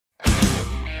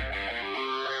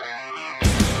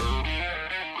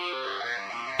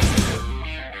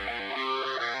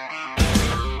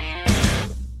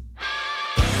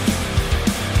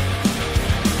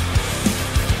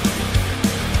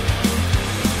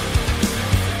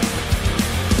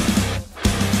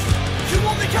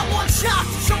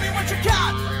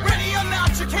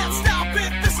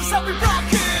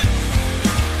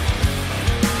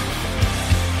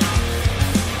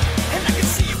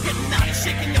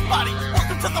everybody.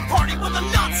 Welcome to the party where the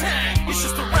nuts hang. It's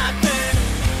just a rap thing.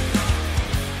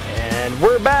 And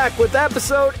we're back with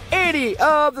episode 80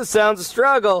 of The Sounds of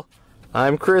Struggle.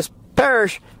 I'm Chris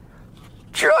Parrish.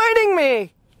 Joining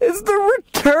me is the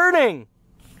returning,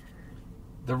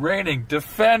 the reigning,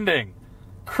 defending,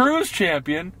 cruise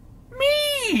champion,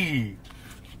 me!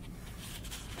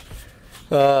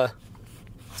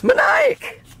 It's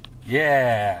Meniac.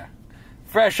 Yeah.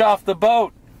 Fresh off the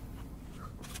boat.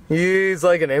 He's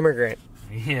like an immigrant.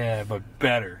 Yeah, but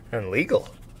better. And legal.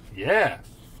 Yeah.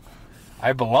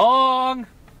 I belong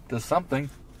to something.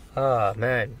 Ah,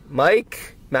 man.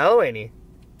 Mike Maloney.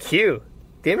 Q.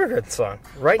 The immigrant song.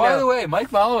 Right now. By the way,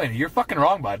 Mike Maloney, you're fucking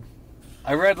wrong, bud.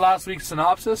 I read last week's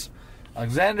synopsis.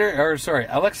 Alexei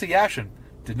Yashin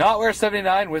did not wear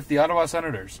 79 with the Ottawa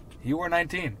Senators. He wore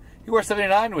 19. He wore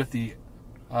 79 with the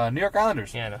New York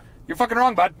Islanders. Yeah, I know. You're fucking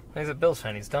wrong, bud. He's a Bills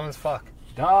fan. He's dumb as fuck.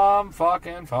 Dumb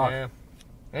fucking fuck. Yeah.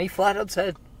 And he flat out said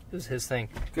it was his thing.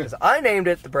 Good. Because I named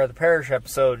it the Brother Parrish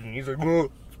episode, and he's like, oh,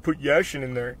 let's put Yashin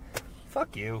in there.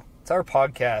 Fuck you. It's our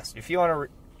podcast. If you want a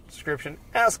description,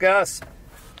 ask us.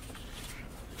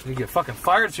 You get fucking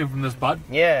fired soon from this, bud.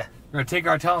 Yeah. We're going to take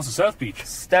our talents to South Beach.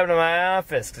 Step into my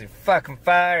office because you're fucking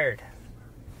fired.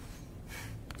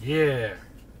 Yeah.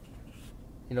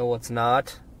 You know what's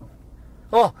not?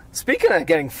 Oh, speaking of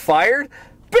getting fired,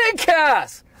 Big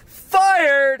Cass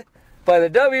fired by the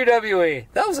WWE.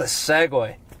 That was a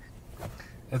segue.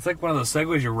 It's like one of those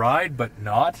segues you ride, but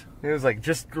not. It was like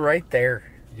just right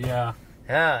there. Yeah.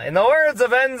 Yeah. In the words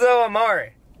of Enzo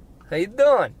Amore, how you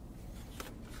doing?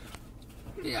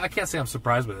 Yeah, I can't say I'm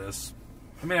surprised with this.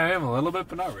 I mean, I am a little bit,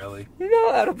 but not really.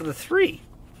 No, out of the three.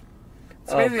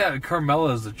 It's amazing that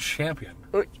Carmella is the champion.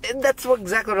 That's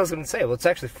exactly what I was going to say. Well, it's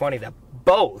actually funny that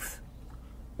both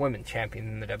women champions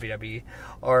in the WWE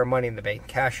are Money in the Bank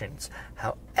cash-ins.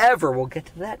 However, we'll get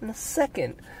to that in a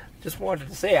second. Just wanted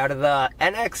to say, out of the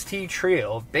NXT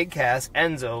trio of Big Cass,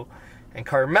 Enzo, and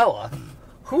Carmella,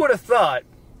 who would have thought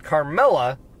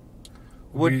Carmella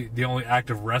would be the only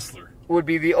active wrestler? Would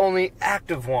be the only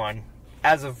active one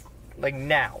as of, like,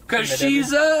 now. Because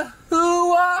she's a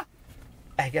hooah!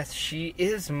 I guess she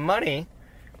is money.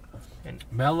 And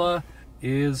Mella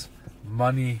is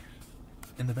money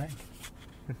in the bank.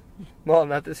 Well,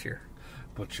 not this year.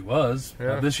 But she was. Yeah.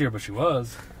 Not this year, but she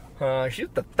was. She's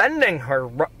defending her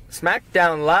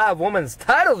SmackDown Live Women's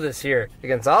title this year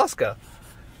against Asuka.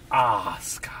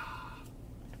 Asuka.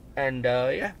 And,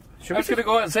 yeah. I'm just going to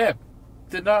go ahead and say it.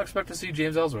 Did not expect to see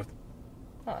James Ellsworth.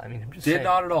 Well, I mean, I'm just saying. Did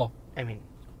not at all. I mean,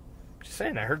 just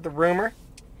saying. I heard the rumor.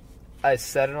 I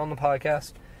said it on the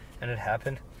podcast, and it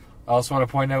happened. I also want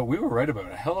to point out, we were right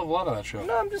about a hell of a lot of that show.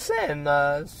 No, I'm just saying,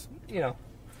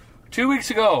 2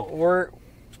 weeks ago.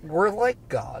 We're like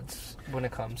gods when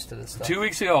it comes to this stuff. 2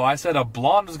 weeks ago, I said a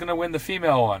blonde was going to win the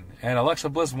female one, and Alexa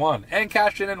Bliss won, and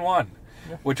cashed in and won.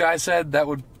 Yeah. Which I said that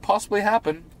would possibly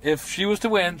happen. If she was to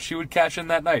win, she would cash in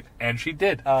that night. And she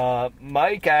did.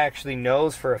 Mike actually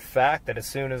knows for a fact that as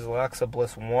soon as Alexa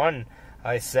Bliss won,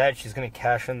 I said she's going to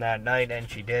cash in that night, and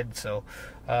she did. So,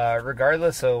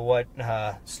 regardless of what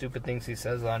stupid things he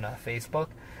says on Facebook,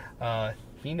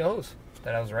 he knows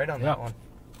that I was right on that one.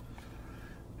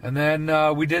 And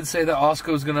then we did say that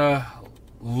Asuka was going to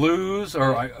lose,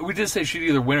 or we did say she'd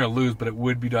either win or lose, but it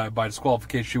would be by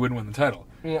disqualification. She wouldn't win the title.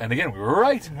 Yeah. And again, we were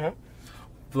right. Mm-hmm.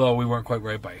 Though we weren't quite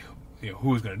right by who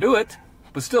was going to do it,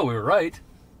 but still we were right.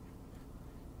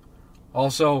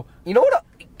 Also, you know what?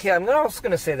 Okay, I'm also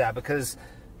going to say that because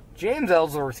James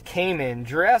Ellsworth came in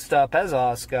dressed up as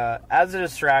Asuka as a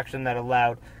distraction that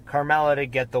allowed Carmella to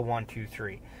get the 1, 2,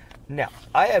 3. Now,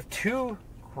 I have two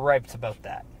gripes about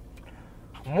that.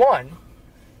 One,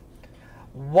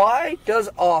 why does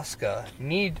Asuka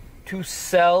need to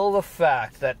sell the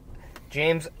fact that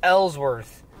James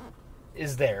Ellsworth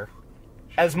is there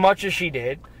as much as she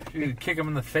did? She could kick him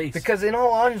in the face. Because in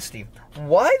all honesty,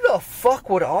 why the fuck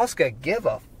would Asuka give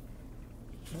a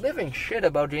living shit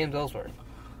about James Ellsworth?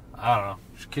 I don't know.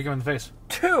 She'd kick him in the face.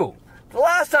 Two, the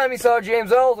last time you saw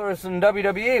James Ellsworth in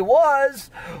WWE was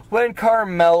when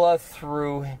Carmella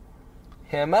threw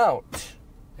him out.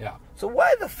 Yeah. So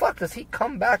why the fuck does he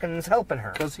come back and is helping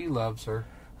her? Because he loves her.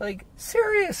 Like,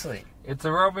 seriously. It's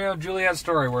a Romeo and Juliet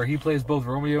story where he plays both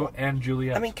Romeo and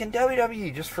Juliet. I mean, can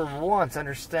WWE just for once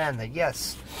understand that,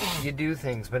 yes, you do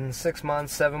things, but in 6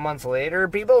 months, 7 months later,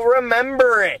 people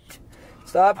remember it.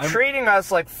 Stop treating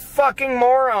us like fucking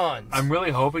morons. I'm really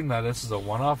hoping that this is a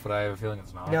one-off, but I have a feeling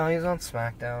it's not. No, he's on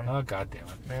SmackDown. Oh, God damn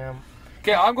it. Man.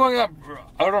 Okay, I'm going out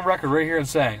on record right here and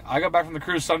saying, I got back from the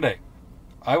cruise Sunday.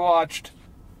 I watched,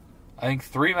 I think,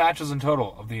 3 matches in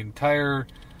total of the entire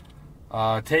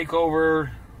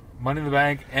TakeOver, Money in the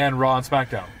Bank, and Raw and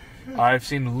SmackDown. I've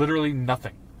seen literally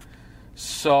nothing.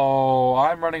 So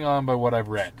I'm running on by what I've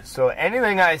read. So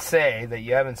anything I say that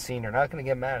you haven't seen, you're not going to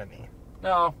get mad at me.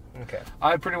 No. Okay.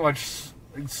 I pretty much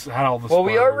had all the Well,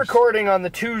 we are spoilers. recording on the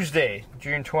Tuesday,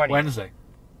 June 20th. Wednesday.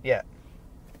 Yeah.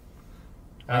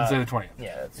 Wednesday the 20th.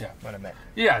 Yeah, that's what I meant.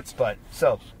 Yeah, it's... But,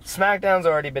 so, SmackDown's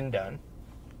already been done.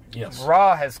 Yes.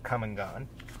 Raw has come and gone.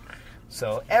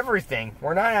 So, everything,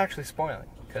 we're not actually spoiling.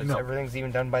 Because everything's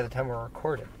even done by the time we're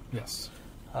recording. Yes.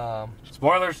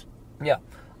 Spoilers? Yeah.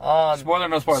 Spoiler,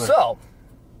 no spoiler. So,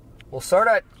 we'll start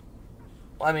at...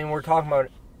 I mean, we're talking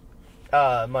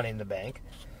about Money in the Bank.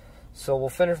 So, we'll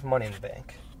finish Money in the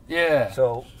Bank. Yeah.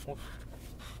 So,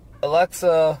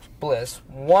 Alexa Bliss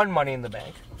won Money in the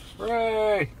Bank.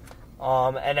 Hooray!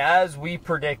 And as we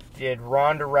predicted,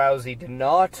 Ronda Rousey did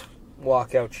not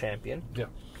walk out champion. Yeah.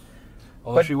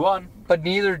 Although she won. But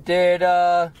neither did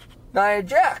Nia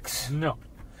Jax. No.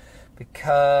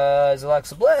 Because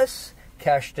Alexa Bliss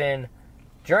cashed in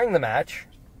during the match.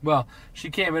 Well,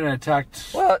 she came in and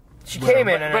attacked... Well, she came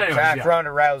in and anyways, attacked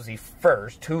Ronda Rousey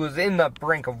first, who was in the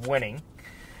brink of winning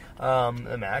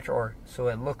the match, or so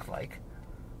it looked like.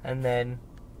 And then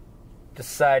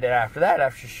decided after that,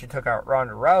 after she took out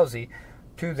Ronda Rousey,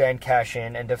 to then cash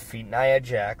in and defeat Nia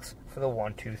Jax for the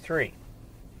 1-2-3.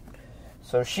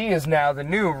 So she is now the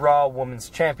new Raw Women's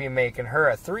Champion, making her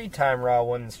a 3-time Raw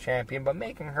Women's Champion, but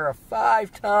making her a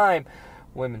 5-time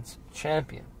Women's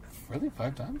Champion. Really?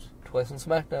 5 times? Twice on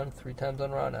SmackDown, 3 times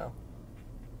on Raw now.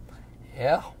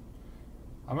 Yeah.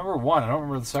 I remember one. I don't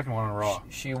remember the second one on Raw.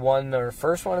 She won her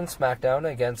first one in SmackDown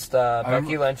against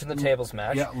Becky Lynch in the tables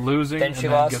match. Yeah, losing. Then she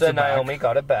lost to Naomi,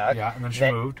 got it back. Yeah, and then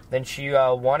she moved. Then she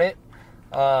won it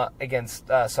against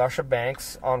Sasha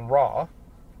Banks on Raw.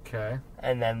 Okay.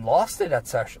 And then lost it at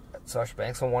Sasha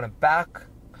Banks and won it back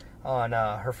on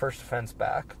her first defense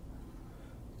back.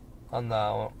 On the...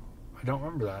 I don't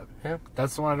remember that. Yeah.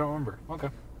 That's the one I don't remember. Okay.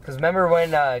 Because remember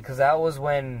when... Because that was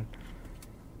when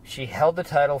she held the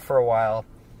title for a while,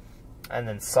 and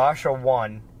then Sasha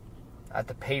won at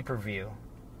the pay-per-view.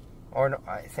 Or no,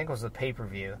 I think it was the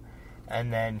pay-per-view.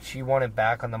 And then she won it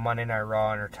back on the Monday Night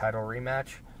Raw in her title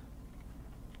rematch.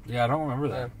 Yeah, I don't remember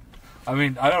that. Yeah. I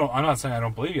mean, I'm not saying I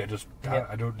don't believe you. I just do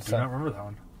not remember that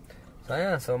one. So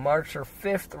yeah, so marks her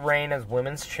 5th reign as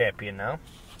women's champion now.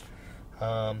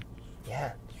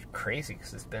 Yeah, it's crazy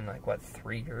because it's been like, what,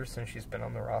 3 years since she's been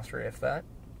on the roster, if that.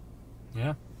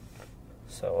 Yeah.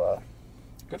 So,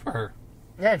 good for her.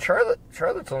 Yeah, and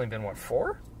Charlotte's only been, what,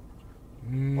 4?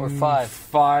 Or 5?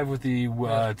 5 with the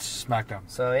SmackDown.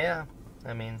 So yeah,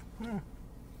 I mean,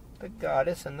 the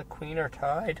goddess and the queen are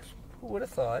tied. Who would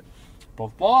have thought?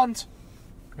 Both blondes.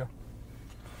 Yeah.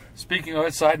 Speaking of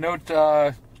it, side note,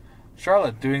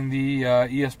 Charlotte doing the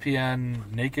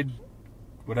ESPN naked,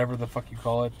 whatever the fuck you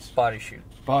call it. Body shoot.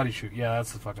 Body shoot, yeah,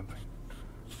 that's the fucking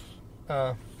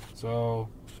thing. So,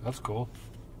 that's cool.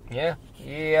 Yeah.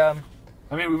 Yeah.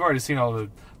 I mean, we've already seen all the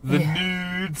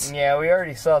nudes. Yeah, we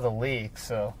already saw the leak,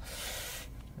 so...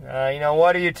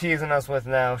 what are you teasing us with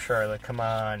now, Charlotte? Come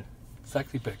on.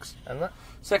 Sexy pics. And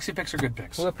Sexy pics are good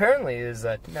pics. who apparently is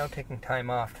now taking time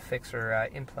off to fix her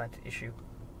implant issue.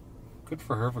 Good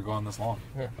for her for going this long.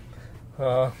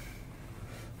 Yeah.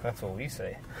 That's what we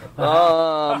say.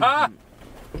 But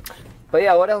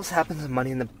yeah, what else happens in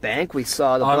Money in the Bank? We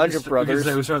saw the Bludgeon Brothers.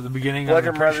 We started at the beginning Bludgeon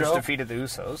of the Brothers show. defeated the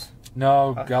Usos.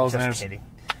 No, Gallows Just and Anderson. kidding.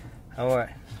 Oh,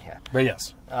 yeah. But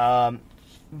yes.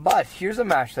 But here's a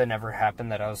match that never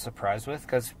happened that I was surprised with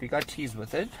because we got teased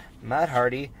with it. Matt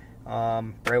Hardy,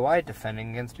 Bray Wyatt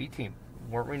defending against B-Team.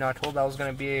 Weren't we not told that was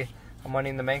going to be a Money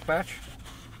in the Bank match?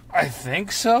 I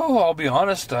think so. I'll be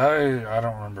honest. I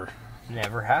don't remember.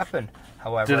 Never happened.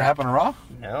 However, Did it happen on Raw?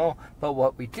 No. But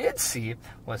what we did see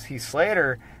was Heath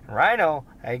Slater and Rhino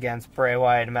against Bray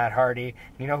Wyatt and Matt Hardy.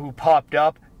 You know who popped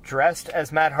up dressed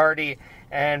as Matt Hardy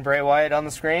and Bray Wyatt on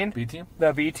the screen? B-Team?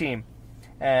 The B-Team.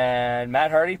 And Matt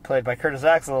Hardy, played by Curtis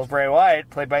Axel, Bray Wyatt,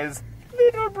 played by his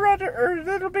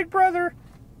little big brother.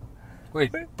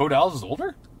 Wait, Bo Dallas is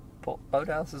older? Bo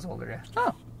Dallas is older, yeah.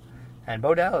 Oh. And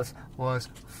Bo Dallas was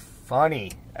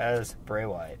funny as Bray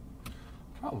Wyatt.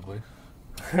 Probably.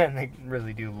 And they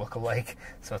really do look alike,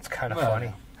 so it's kind of Well,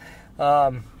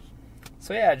 funny.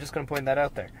 So yeah, just going to point that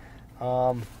out there.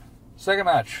 Second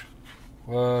match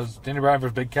was Danny Bryan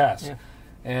versus Big Cass. Yeah.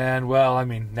 And, well, I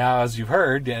mean, now as you've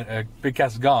heard, Big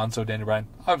Cass is gone, so Danny Bryan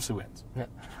obviously wins.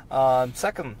 Yeah.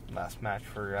 Second last match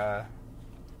for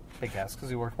Big Cass, because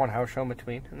he worked one house show in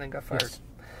between and then got fired.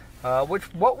 Yes.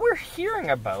 What we're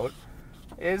hearing about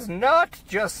is not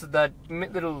just the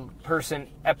little person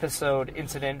episode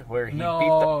incident where he beat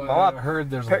them up. I heard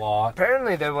there's a lot.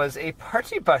 Apparently there was a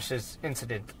party buses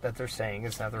incident that they're saying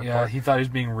is another report. Yeah, he thought he was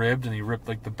being ribbed, and he ripped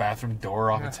like the bathroom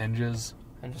door off its hinges.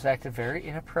 And just acted very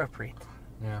inappropriate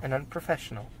and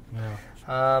unprofessional.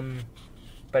 Yeah.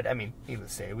 But, I mean, needless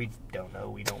to say, we don't know.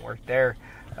 We don't work there.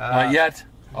 Not yet.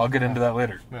 I'll get into that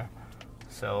later. Yeah.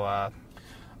 So,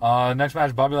 next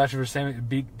match, Bobby Lashley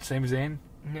beat Sami Zayn.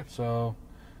 Yeah. So,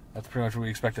 that's pretty much what we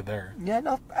expected there. Yeah,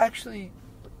 no, actually,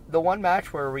 the one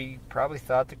match where we probably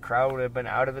thought the crowd would have been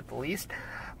out of it the least,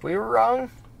 we were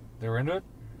wrong. They were into it?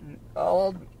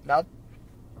 Oh, not.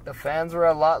 The fans were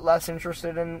a lot less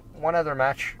interested in one other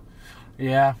match.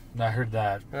 Yeah, I heard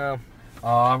that. Yeah.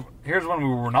 Here's one we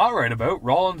were not right about.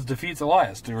 Rollins defeats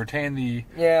Elias to retain the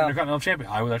Intercontinental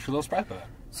Champion. I was actually a little surprised by that.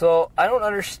 So, I don't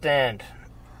understand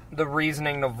the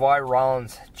reasoning of why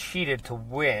Rollins cheated to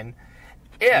win.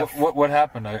 What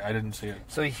happened? I didn't see it.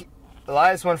 So,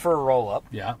 Elias went for a roll-up.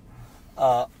 Yeah.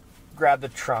 Grabbed the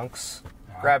trunks.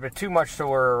 Grabbed it too much to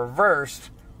where it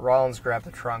reversed. Rollins grabbed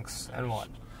the trunks and won.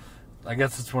 I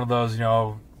guess it's one of those,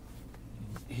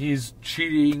 he's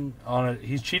cheating on it.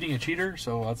 He's cheating a cheater,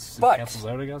 so it cancels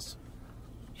out, I guess.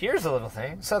 Here's a little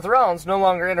thing. Seth Rollins, no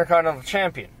longer Intercontinental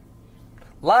Champion.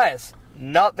 Elias,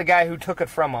 not the guy who took it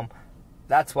from him.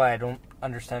 That's why I don't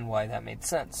understand why that made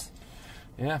sense.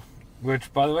 Yeah.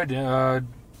 Which, by the way,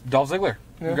 Dolph Ziggler.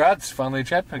 Congrats, finally a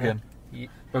champion again. Yeah.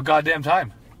 But goddamn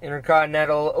time.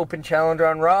 Intercontinental Open Challenger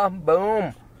on Raw.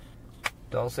 Boom.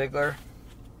 Dolph Ziggler.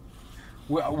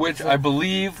 Which I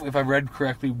believe, if I read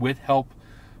correctly, with help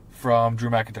from Drew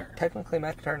McIntyre. Technically,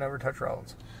 McIntyre never touched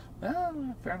Rollins.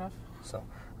 Fair enough. So,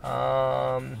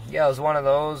 it was one of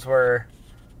those where,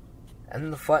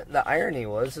 and the irony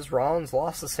was, Rollins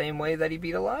lost the same way that he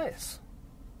beat Elias.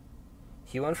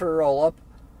 He went for a roll-up,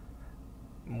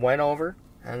 went over,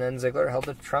 and then Ziggler held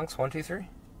the trunks, 1, 2, 3.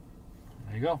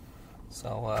 There you go.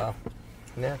 So,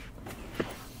 yeah.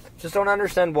 Just don't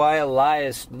understand why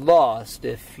Elias lost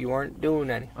if you weren't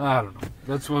doing anything. I don't know.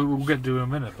 That's what we'll get to in a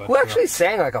minute. But we actually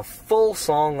sang like a full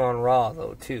song on Raw,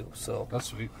 though, too. So that's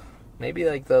sweet. Maybe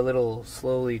like the little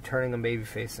slowly turning a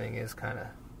babyface thing is kind of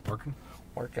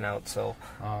working out. So,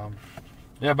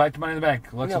 back to Money in the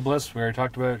Bank. Alexa Bliss, we already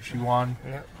talked about it. She won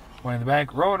Money in the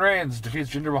Bank. Roman Reigns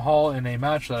defeats Jinder Mahal in a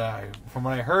match that, from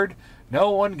what I heard, no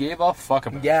one gave a fuck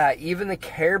about. Yeah, even the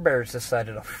Care Bears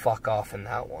decided to fuck off in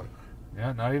that one.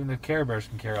 Yeah, not even the Care Bears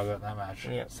can care about that match.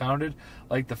 Yeah. It sounded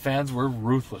like the fans were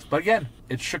ruthless. But again,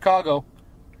 it's Chicago.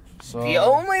 So the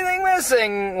only thing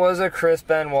missing was a Chris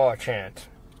Benoit chant.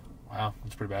 Wow,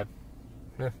 that's pretty bad.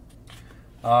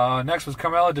 Yeah. Next was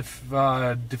Carmella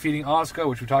defeating Asuka,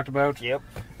 which we talked about. Yep.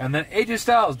 And then AJ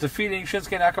Styles defeating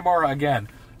Shinsuke Nakamura again.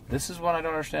 This is one I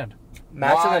don't understand.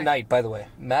 Match of the night, by the way.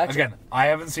 Again, I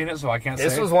haven't seen it, so I can't say.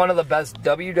 This was one of the best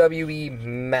WWE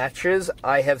matches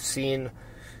I have seen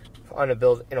on a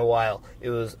build in a while.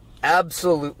 It was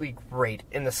absolutely great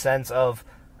in the sense of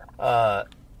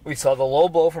we saw the low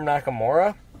blow from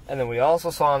Nakamura, and then we also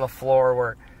saw on the floor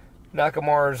where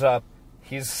Nakamura's up.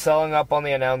 He's selling up on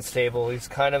the announce table. He's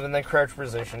kind of in the crouch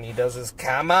position. He does his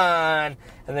come on,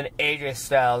 and then AJ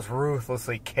Styles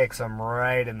ruthlessly kicks him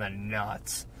right in the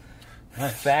nuts.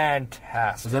 Nice.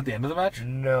 Fantastic. Was that the end of the match?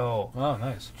 No. Oh,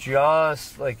 nice.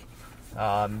 Just like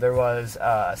there was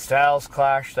a Styles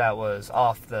clash that was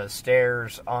off the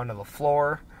stairs onto the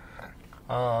floor.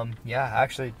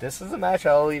 Actually, this is a match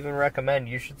I'll even recommend.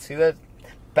 You should see that.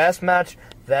 Best match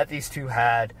that these two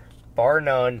had, bar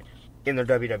none, in their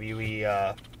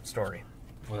WWE story.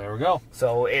 Well, there we go.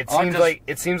 So it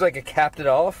seems like it capped it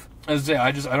off. As I say,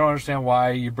 I don't understand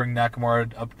why you bring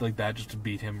Nakamura up like that just to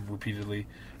beat him repeatedly.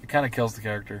 It kind of kills the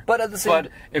character. But at the same,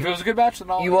 if it was a good match,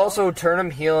 then you also turn him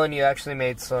heel, and you actually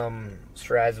made some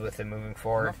strides with him moving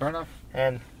forward. No, fair enough.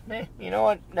 And you know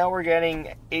what? Now we're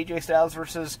getting AJ Styles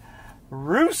versus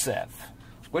Rusev,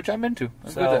 which I'm into. I'm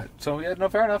good So- at. So yeah, no,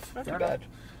 fair enough. not Fair too enough.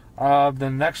 bad.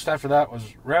 Then next after that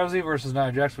was Rousey versus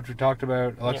Nia Jax, which we talked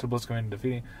about. Alexa Bliss coming and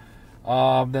defeating.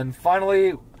 Then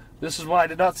finally, this is one I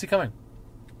did not see coming.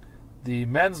 The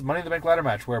men's Money in the Bank ladder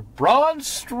match where Braun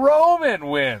Strowman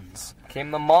wins.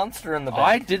 Came the monster in the bank.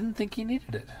 I didn't think he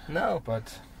needed it. No.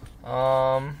 But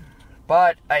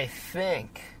But I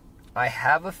think, I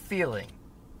have a feeling,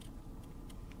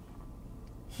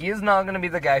 he is not going to be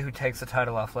the guy who takes the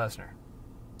title off Lesnar.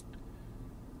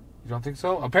 you don't think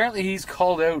so? Apparently he's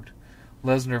called out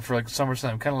Lesnar for like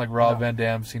SummerSlam, kind of like Rob Van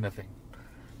Dam, Cena thing.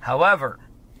 However,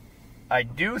 I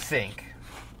do think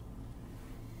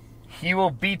he will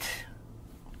beat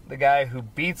the guy who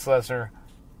beats Lesnar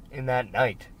in that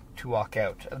night to walk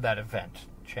out of that event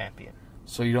champion.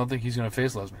 So you don't think he's going to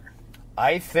face Lesnar?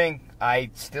 I think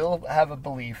I still have a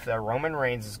belief that Roman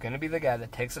Reigns is going to be the guy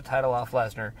that takes the title off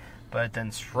Lesnar, but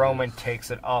then Strowman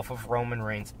takes it off of Roman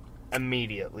Reigns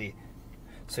immediately.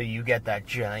 So you get that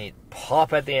giant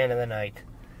pop at the end of the night,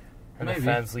 and the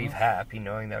fans leave happy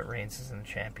knowing that Reigns isn't the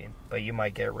champion. But you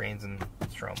might get Reigns and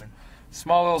Strowman.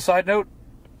 Small little side note.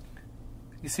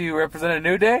 You see who represented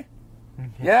New Day?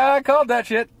 Mm-hmm. Yeah, I called that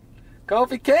shit.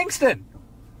 Kofi Kingston.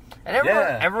 And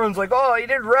everyone's like, oh, he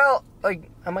did well. Like,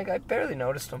 I'm like, I barely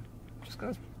noticed him. Just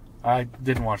because. I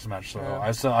didn't watch the match, so I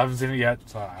haven't seen it yet,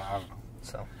 so I don't know.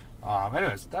 So.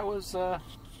 Anyways, that was...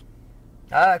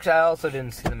 Actually, I also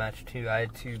didn't see the match, too. I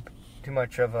had too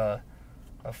much of a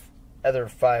other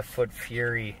 5-foot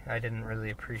fury. I didn't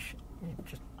really appreciate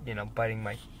just, biting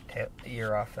my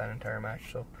ear off that entire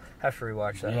match, so I have to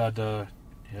rewatch that.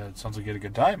 Yeah, it sounds like you had a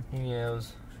good time. Yeah, it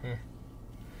was...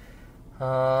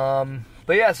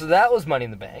 But yeah, so that was Money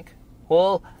in the Bank.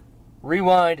 We'll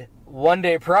rewind one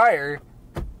day prior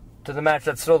to the match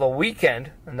that stole the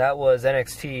weekend, and that was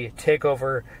NXT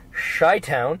TakeOver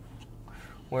Chi-Town,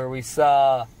 where we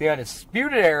saw the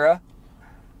Undisputed Era.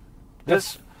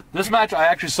 This match I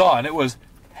actually saw, and it was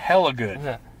hella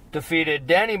good. Defeated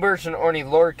Danny Burch and Orny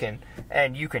Lorcan,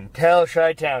 and you can tell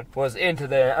Chi-Town was into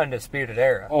the Undisputed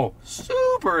Era. Oh,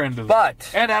 super into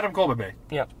that. And Adam Cole, baby.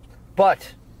 Yeah.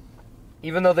 But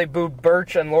even though they booed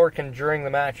Burch and Lorcan during the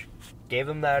match, gave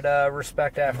them that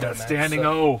respect after the match. That standing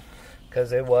O.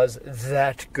 Because it was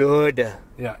that good.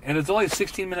 Yeah, and it's only a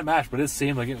 16-minute match, but it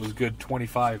seemed like it was good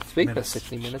 25 Speaking minutes. of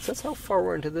 16 minutes, that's how far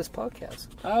we're into this podcast.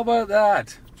 How about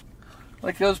that?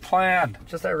 Like it was planned.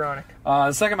 Just ironic.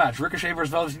 The second match, Ricochet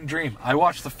vs. Velveteen Dream. I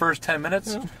watched the first 10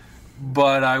 minutes,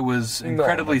 but I was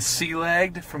incredibly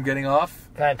sea-legged from getting off.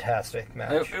 Fantastic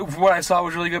match. What I saw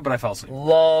was really good, but I fell asleep.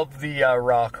 Love the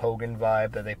Rock Hogan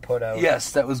vibe that they put out.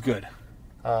 Yes, that was good.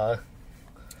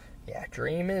 Yeah,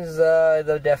 Dream is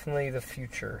definitely the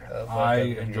future of I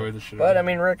WWE. enjoy the shit. But I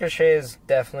mean, Ricochet is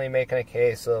definitely making a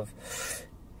case of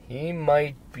he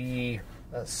might be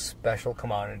a special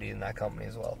commodity in that company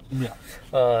as well.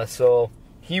 Yeah. So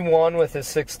he won with his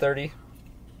 630.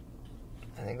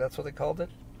 I think that's what they called it.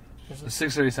 The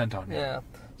 630 senton. Yeah.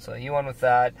 So he won with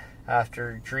that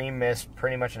after Dream missed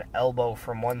pretty much an elbow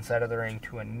from one side of the ring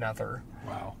to another.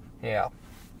 Wow. Yeah.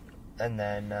 And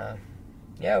then,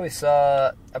 we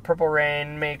saw a Purple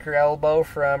Rainmaker elbow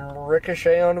from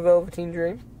Ricochet on Velveteen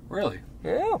Dream. Really?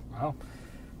 Yeah. Wow.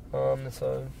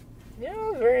 So, yeah, it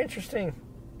was a very interesting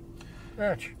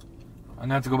match. I'm going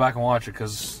to have to go back and watch it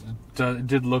because it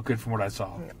did look good from what I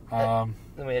saw.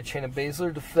 Then we had Shayna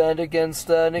Baszler defend against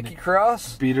Nikki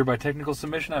Cross. Beat her by technical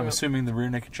submission. I'm assuming the rear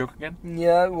naked choke again.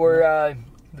 Yeah, where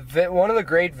one of the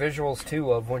great visuals,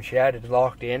 too, of when she had it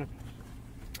locked in,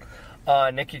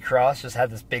 Nikki Cross just had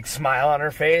this big smile on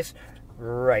her face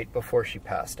right before she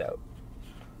passed out.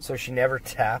 So she never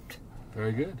tapped.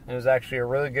 Very good. It was actually a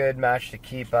really good match to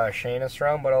keep Shayna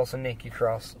strong, but also Nikki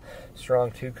Cross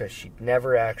strong too, because she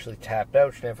never actually tapped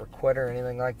out. She never quit or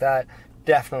anything like that.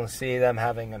 Definitely see them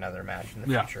having another match in the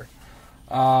future.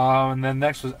 And then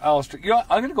next was Alistair. You know what?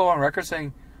 I'm going to go on record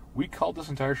saying we called this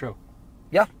entire show.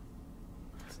 Yeah.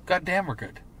 God damn, we're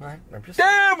good. Right.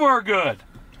 Damn, we're good.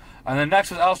 And then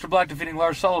next was Aleister Black defeating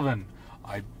Lars Sullivan.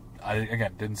 I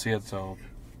again didn't see it, so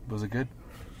was it good?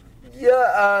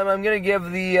 Yeah, I'm gonna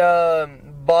give the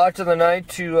botch of the night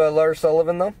to Lars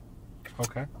Sullivan though.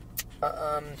 Okay.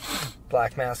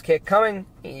 Black mass kick coming.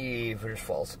 He just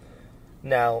falls.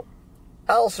 Now,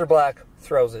 Aleister Black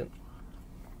throws it.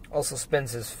 Also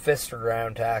spins his fist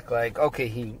around to act like okay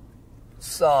he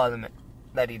saw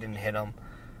that he didn't hit him.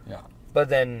 Yeah. But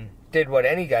then did what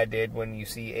any guy did when you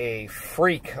see a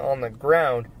freak on the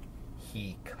ground.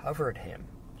 He covered him,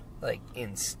 like,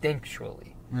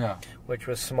 instinctually. Yeah. Which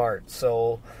was smart.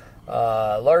 So,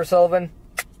 Lars Sullivan,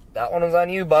 that one was on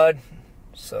you, bud.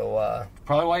 So,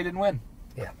 probably why he didn't win.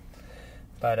 Yeah.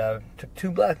 But, took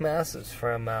 2 black masses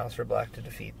from Aleister Black to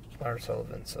defeat Lars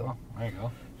Sullivan, so. Well, there you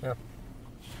go. Yeah.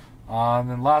 And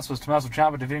then last was Tommaso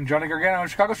Ciampa defeating Johnny Gargano in a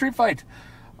Chicago Street Fight.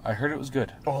 I heard it was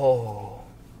good. Oh.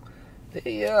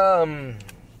 You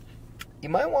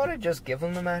might want to just give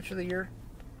them the match of the year.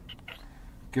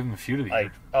 Give them a feud of the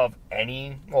year. Of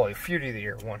any... a feud of the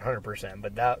year, 100%.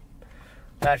 But that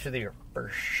match of the year, for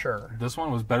sure. This one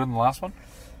was better than the last one?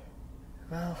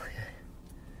 Well,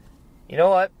 you know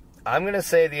what? I'm going to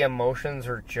say the emotions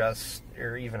are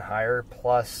even higher.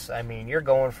 Plus, I mean, you're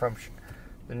going from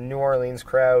the New Orleans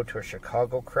crowd to a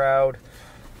Chicago crowd.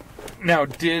 Now,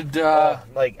 did...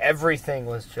 everything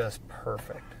was just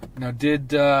perfect. Now, did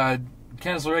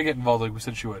Candice LeRae get involved like we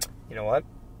said she would? You know what?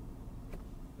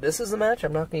 this is the match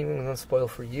I'm not even going to spoil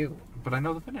for you. But I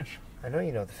know the finish. I know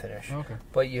you know the finish. Okay.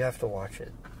 But you have to watch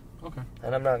it. Okay.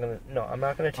 And I'm not going to... No, I'm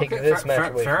not going to take this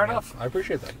match away Fair from enough. I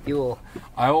appreciate that. you. You will...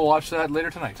 I will watch that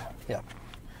later tonight. Yeah.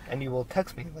 And you will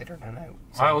text me later tonight.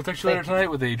 So I will text you later tonight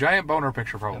with a giant boner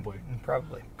picture, probably.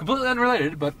 Probably. Completely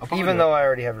unrelated, but I'll probably Even do it. though I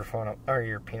already have your phone up, or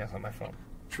your penis on my phone.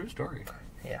 True story.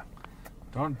 Yeah.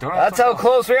 Don't That's ask, how don't tell.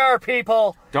 close we are,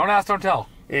 people. Don't ask, don't tell.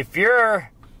 If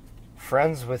you're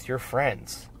friends with your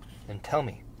friends, then tell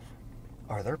me,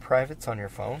 are there privates on your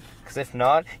phone? Because if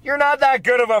not, you're not that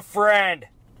good of a friend.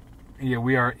 Yeah,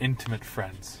 we are intimate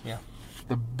friends. Yeah.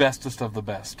 The bestest of the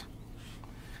best.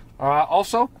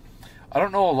 Also, I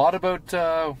don't know a lot about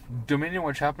Dominion,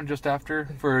 which happened just after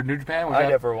for New Japan. I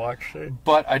never watched it.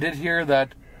 But I did hear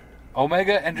that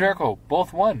Omega and Jericho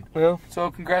both won. Yeah. So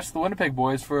congrats to the Winnipeg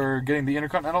boys for getting the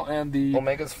Intercontinental and the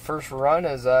Omega's first run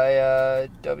as a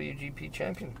WGP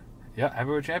champion.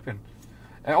 heavyweight champion.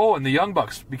 And the Young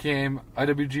Bucks became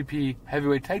IWGP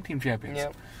heavyweight tag team champions.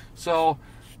 Yep. So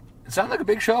it sounded like a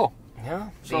big show. Yeah.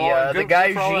 So, The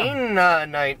good for all Gaijin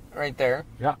night right there.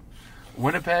 Yeah.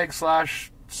 Winnipeg /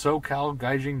 SoCal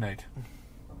Gaijin night.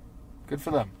 Good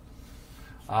for them.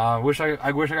 I wish I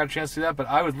got a chance to see that, but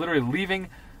I was literally leaving,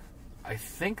 I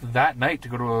think, that night to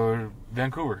go to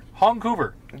Vancouver.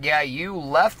 Vancouver. Yeah, you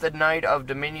left the night of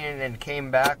Dominion and came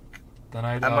back The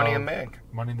night at Money in the Bank.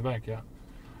 Money in the Bank, yeah.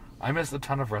 I missed a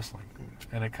ton of wrestling,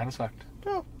 and it kind of sucked.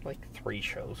 Oh, like 3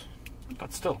 shows.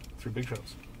 But still, 3 big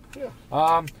shows. Yeah.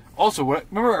 Also,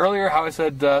 remember earlier how I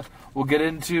said we'll get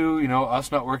into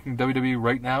us not working WWE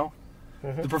right now?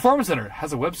 Mm-hmm. The Performance Center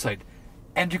has a website,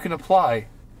 and you can apply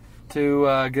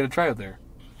to get a tryout there.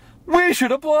 We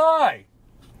should apply!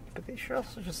 But they should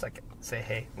also just say,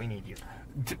 hey, we need you.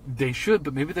 They should,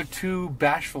 but maybe they're too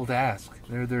bashful to ask.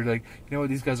 They're like, you know what,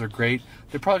 these guys are great.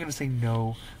 They're probably going to say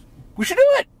no. We should do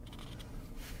it!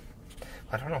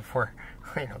 I don't know if we're,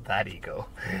 that ego.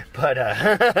 But,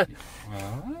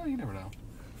 Well, you never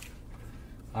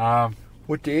know.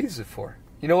 what day is it for?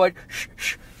 You know what?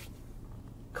 Shh.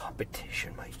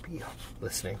 Competition might be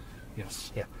listening.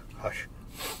 Yes. Yeah, hush.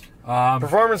 Um,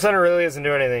 Performance Center really isn't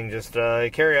doing anything. Just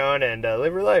carry on and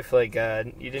live your life. Like,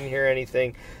 you didn't hear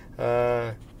anything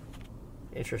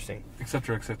interesting. et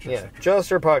cetera, et cetera, et Yeah, cetera.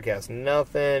 just our podcast.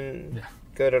 Nothing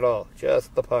good at all.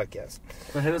 Just the podcast.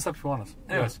 But hit us up if you want us.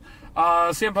 Anyways,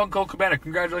 CM Punk, Colt Cabana,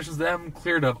 congratulations to them.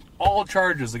 Cleared of all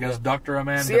charges against Dr.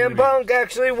 Aman. CM Punk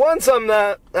actually won some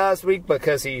that last week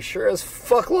because he sure as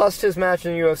fuck lost his match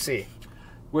in the UFC.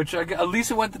 Which, at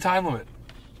least it went the time limit.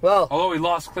 Well, Although he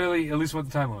lost, clearly, at least it went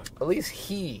the time limit. at least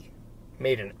he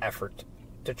made an effort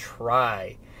to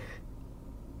try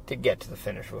to get to the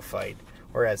finish of a fight,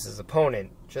 whereas his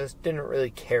opponent just didn't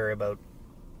really care about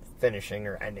finishing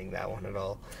or ending that one at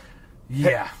all.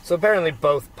 Yeah. So apparently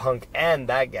both Punk and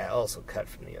that guy also cut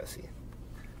from the UFC.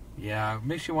 Yeah,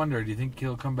 makes you wonder, do you think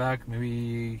he'll come back,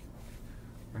 maybe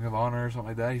Ring of Honor or something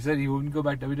like that? He said he wouldn't go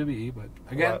back to WWE, but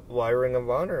again... Why Ring of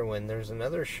Honor when there's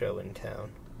another show in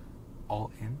town? All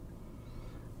In?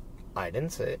 I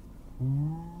didn't say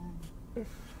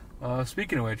it.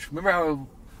 Speaking of which, remember how,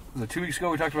 was it 2 weeks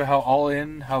ago we talked about how All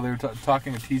In, how they were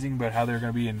talking and teasing about how they were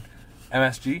going to be in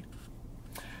MSG?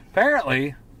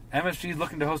 Apparently, MSG is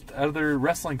looking to host other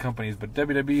wrestling companies, but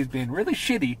WWE is being really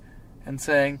shitty and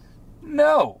saying,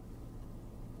 no.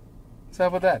 So how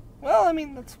about that? Well, I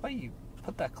mean, that's why you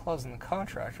put that clause in the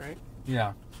contract, right?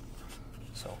 Yeah.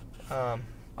 So, I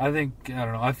don't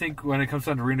know. I think when it comes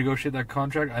time to renegotiate that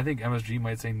contract, I think MSG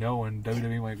might say no and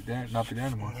WWE might not be there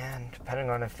anymore. yeah, and depending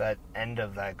on if that end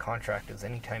of that contract is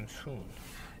anytime soon.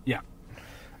 Yeah.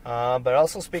 But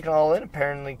also speaking of All In,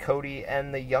 apparently Cody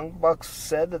and the Young Bucks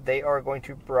said that they are going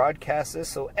to broadcast this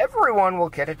so everyone will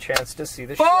get a chance to see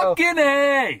the show. Fucking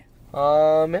A!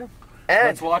 Yeah. And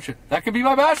Let's watch it. That could be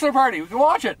my bachelor party. We can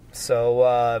watch it.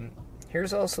 so,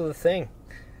 here's also the thing.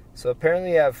 So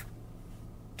apparently you have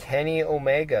Kenny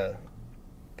Omega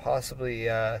possibly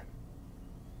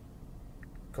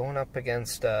going up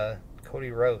against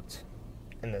Cody Rhodes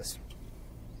in this.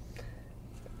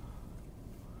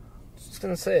 Just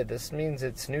gonna say, this means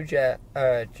it's New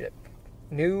Japan's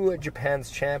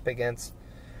champ against,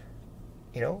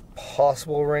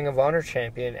 possible Ring of Honor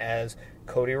champion, as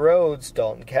Cody Rhodes,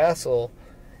 Dalton Castle,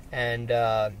 and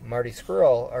Marty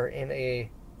Scurll are in a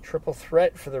triple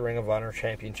threat for the Ring of Honor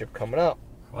championship coming up.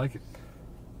 I like it.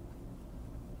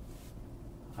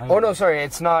 Oh, no, sorry,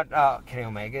 it's not Kenny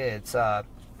Omega, it's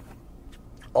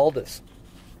Aldis.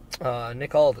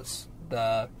 Nick Aldis,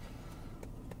 the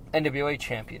NWA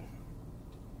champion.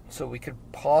 So we could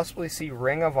possibly see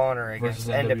Ring of Honor against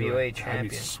Versus NWA That'd be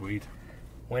champion. sweet.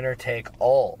 winner take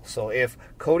all. So if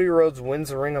Cody Rhodes wins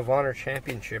the Ring of Honor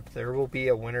Championship, there will be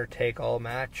a winner take all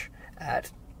match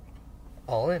at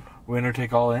All In. Winner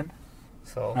take all in?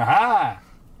 So Aha!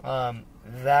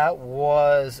 that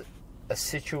was a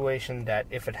situation that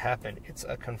if it happened, it's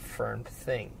a confirmed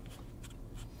thing.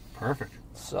 Perfect.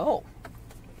 So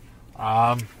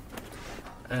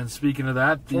And speaking of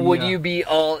that, would you be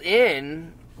all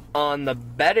in on the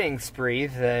betting spree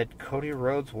that Cody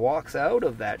Rhodes walks out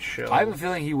of that show? I have a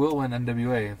feeling he will win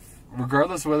NWA,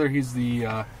 regardless of whether he's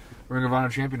the Ring of Honor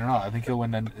champion or not. I think he'll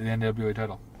win the NWA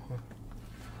title.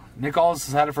 Nick Aldis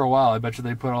has had it for a while. I bet you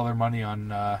they put all their money on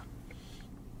He's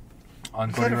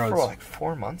Cody had it Rhodes. for like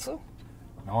 4 months though?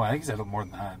 No, I think he's had it more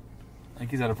than that. I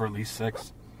think he's had it for at least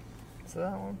 6. Is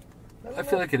that one? I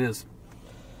feel like it is.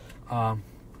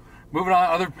 Moving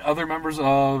on, other members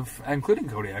of, including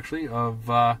Cody actually, of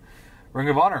Ring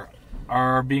of Honor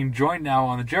are being joined now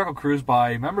on the Jericho Cruise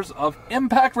by members of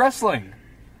Impact Wrestling.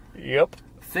 Yep.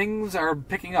 Things are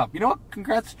picking up. You know what?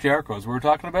 Congrats to Jericho, as we were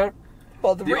talking about.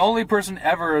 Well, The only person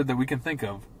ever that we can think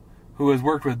of who has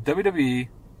worked with WWE,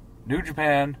 New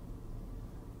Japan,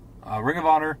 Ring of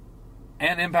Honor,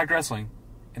 and Impact Wrestling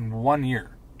in 1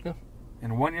 year. Yeah.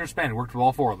 In a 1 year span, he worked with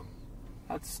all 4 of them.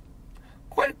 That's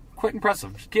quite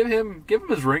impressive. Just give him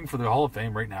his ring for the Hall of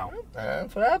Fame right now.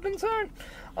 That's what happens, son.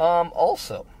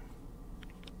 Also,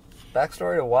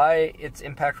 backstory to why it's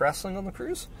Impact Wrestling on the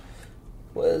cruise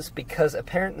was because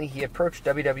apparently he approached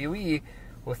WWE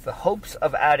with the hopes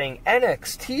of adding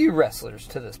NXT wrestlers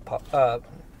to this Which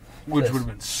would have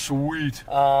been sweet.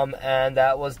 and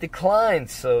that was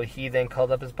declined. So he then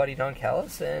called up his buddy Don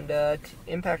Callis, and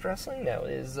Impact Wrestling now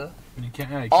is You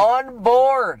can't. on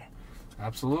board.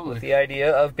 Absolutely. The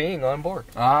idea of being on board.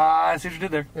 I see what you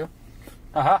did there. Yeah.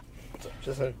 Aha.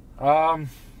 Just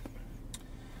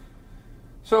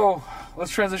So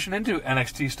let's transition into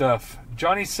NXT stuff.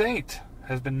 Johnny Saint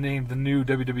has been named the new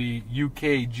WWE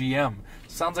UK GM.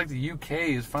 Sounds like the UK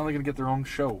is finally going to get their own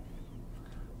show.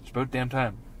 It's about damn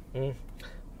time.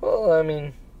 Well, I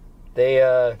mean,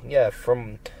 they,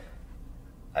 from,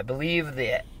 I believe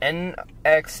the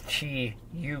NXT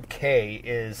UK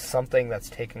is something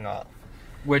that's taking off.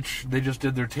 Which they just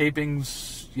did their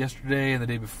tapings yesterday and the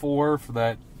day before for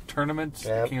that tournament,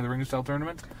 Yep. King of the Ring style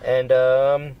tournament.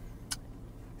 And,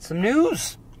 some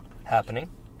news happening.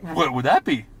 What would that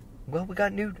be? Well, we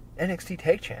got new NXT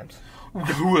Tag Champs.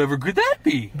 Whoever could that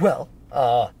be? Well,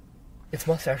 it's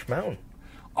Mustache Mountain.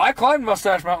 I climbed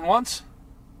Mustache Mountain once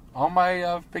on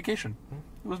my vacation.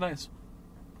 It was nice.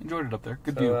 Enjoyed it up there.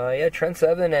 Good view. Trent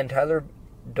Seven and Tyler,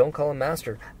 don't call him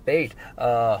Master, Bate,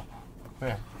 Are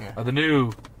the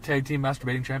new tag team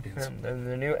masturbating champions.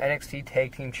 the new NXT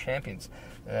Tag Team Champions.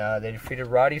 They defeated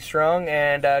Roddy Strong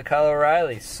and Kyle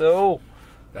O'Reilly. So,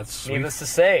 That's sweet. needless to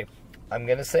say, I'm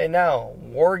going to say now,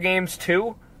 War Games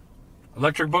 2,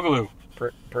 Electric Boogaloo.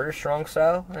 British Strong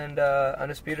Style, and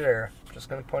Undisputed Era. Just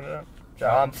going to point it out.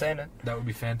 I'm saying it. That would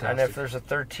be fantastic. And if there's a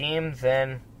third team,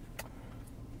 then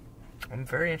I'm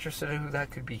very interested in who that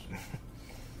could be.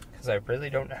 Because I really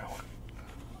don't know.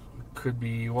 Could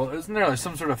be, well, isn't there like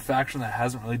some sort of faction that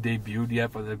hasn't really debuted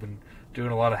yet, but they've been doing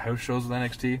a lot of house shows with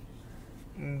NXT?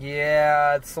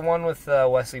 Yeah, it's the one with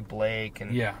Wesley Blake.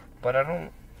 And Yeah. But I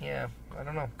don't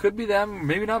know. Could be them,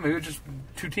 maybe not, maybe it's just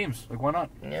 2 teams. Like, why not?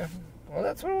 Yeah. Well,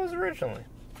 that's what it was originally.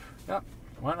 Yeah,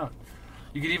 why not?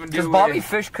 You could even do... Because Bobby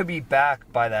Fish could be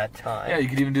back by that time. Yeah, you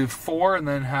could even do 4 and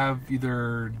then have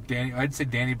either I'd say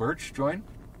Danny Burch join.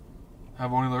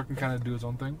 Have Oney Lorcan kind of do his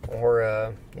own thing.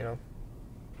 Or,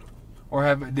 Or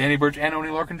have Danny Burch and Oney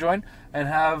Lorcan join, and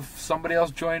have somebody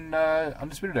else join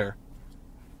Undisputed Era.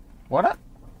 Why not?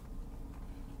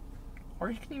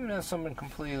 Or you can even have someone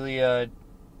completely,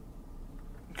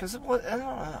 because I don't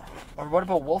know. Or what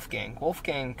about Wolfgang?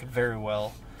 Wolfgang could very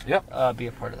well be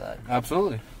a part of that.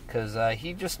 Absolutely. Because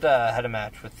he just had a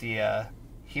match with the,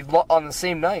 on the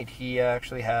same night, he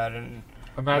actually had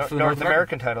A match for the North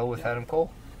American title with Adam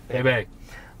Cole. Hey,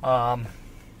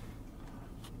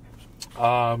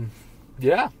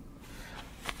 yeah.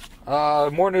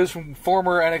 More news from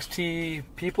former NXT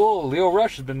people. Leo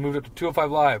Rush has been moved up to 205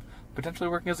 Live, potentially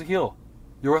working as a heel.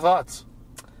 Your thoughts?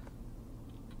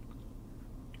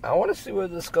 I want to see where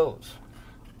this goes.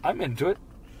 I'm into it.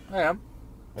 I am.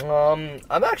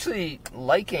 I'm actually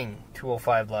liking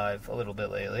 205 Live a little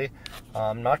bit lately.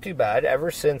 Not too bad.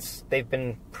 Ever since they've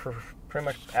been pretty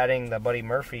much adding the Buddy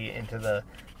Murphy into the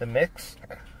mix.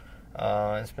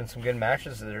 It's been some good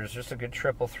matches. There's just a good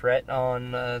triple threat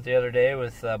on the other day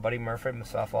with Buddy Murphy,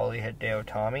 Mustafa Ali, Hideo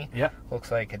Itami. Yeah.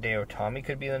 Looks like Hideo Itami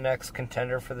could be the next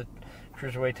contender for the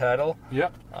Cruiserweight title. Yeah.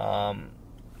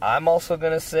 I'm also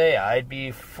going to say I'd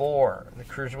be for the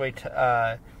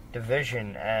Cruiserweight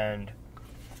division and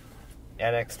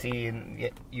NXT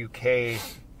and UK,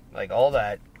 like all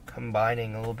that,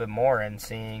 combining a little bit more and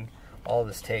seeing all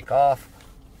this take off.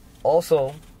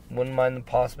 Also, wouldn't mind the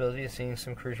possibility of seeing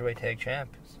some Cruiserweight Tag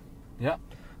Champions. Yeah.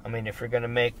 I mean, if you're going to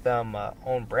make them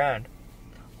own brand,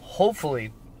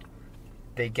 hopefully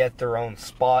they get their own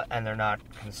spot and they're not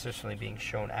consistently being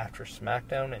shown after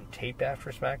SmackDown and taped after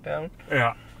SmackDown.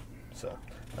 Yeah. So,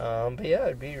 but yeah,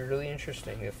 it'd be really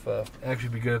interesting if... It'd actually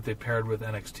be good if they paired with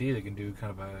NXT. They can do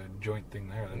kind of a joint thing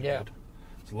there. That'd be Yeah. good.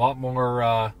 There's a lot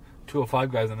more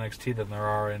 205 guys in NXT than there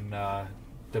are in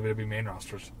WWE main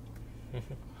rosters.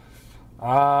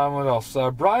 What else?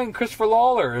 Brian Christopher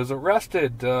Lawler is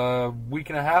arrested a week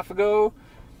and a half ago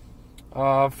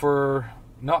for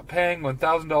not paying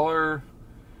 $1,000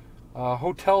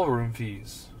 hotel room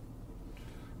fees.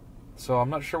 So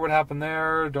I'm not sure what happened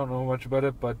there. Don't know much about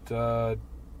it, but that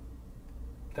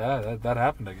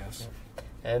happened, I guess.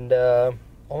 And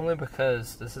only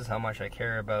because this is how much I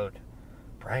care about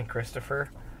Brian Christopher,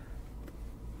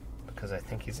 because I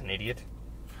think he's an idiot.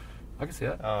 I can see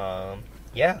that.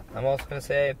 Yeah, I'm also going to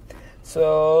say,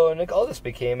 so Nick Aldis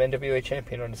became NWA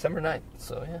champion on December 9th.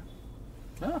 So yeah.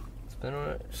 Yeah. It's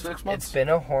been 6 months. It's been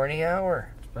a horny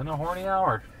hour. It's been a horny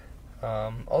hour.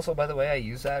 Also, by the way, I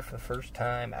used that for the first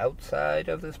time outside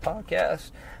of this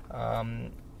podcast.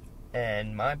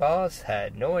 And my boss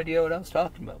had no idea what I was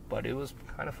talking about, but it was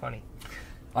kind of funny.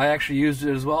 I actually used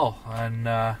it as well, and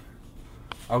I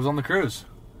was on the cruise.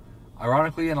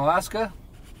 Ironically, in Alaska,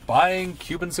 buying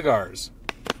Cuban cigars.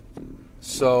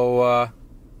 So,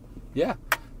 yeah.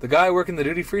 The guy working the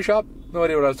duty-free shop, no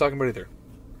idea what I was talking about either.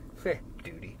 Fair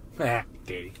duty.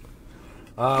 Duty.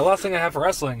 Last thing I have for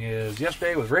wrestling is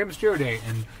yesterday was Rey Mysterio Day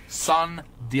in San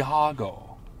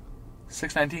Diego.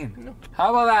 6/19. No.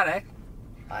 How about that, eh?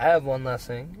 I have one last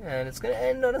thing, and it's going to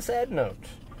end on a sad note.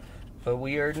 But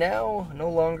we are now no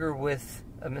longer with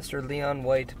Mr. Leon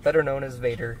White, better known as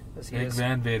Vader, as he Big is,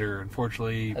 Van Vader,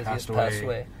 unfortunately, as he passed has passed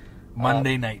away away.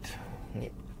 Monday night.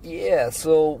 Yeah,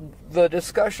 so the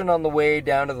discussion on the way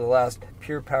down to the last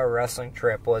Pure Power Wrestling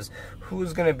trip was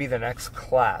who's going to be the next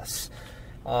class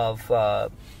of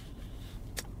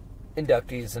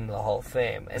inductees into the Hall of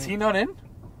Fame. And Is he not in?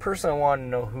 personally, I want to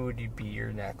know who would be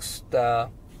your next I'd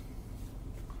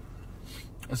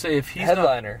say if he's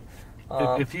headliner.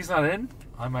 not, if he's not in,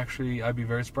 I'd be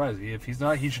very surprised. If he's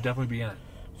not, he should definitely be in it.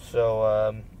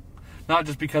 So, Not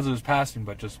just because of his passing,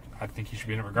 but just I think he should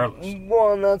be in it regardless.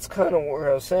 well, and that's kind of what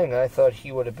I was saying. I thought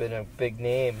he would have been a big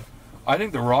name. I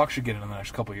think The Rock should get in the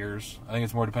next couple of years. I think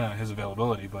it's more dependent on his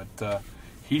availability, but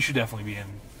he should definitely be in.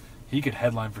 He could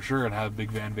headline for sure and have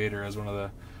Big Van Vader as one of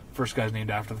the first guys named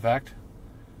after the fact.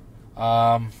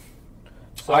 I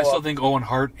still think Owen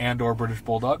Hart and or British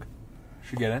Bulldog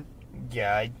should get in.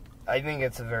 Yeah, I think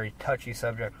it's a very touchy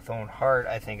subject with Owen Hart.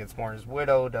 I think it's more his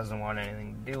widow, doesn't want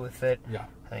anything to do with it. Yeah.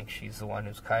 I think she's the one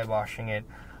who's kiboshing it.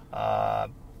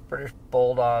 British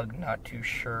Bulldog, not too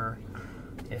sure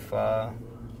if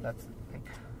that's the thing.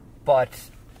 But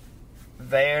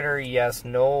Vader, yes,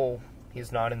 no,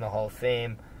 he's not in the Hall of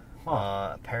Fame.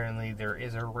 Apparently there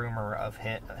is a rumor of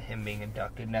him being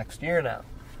inducted next year now.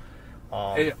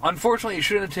 Unfortunately, he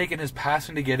shouldn't have taken his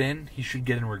passing to get in. He should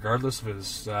get in regardless of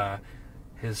his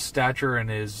stature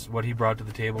and what he brought to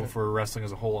the table for wrestling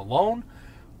as a whole alone.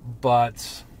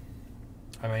 But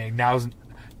I mean,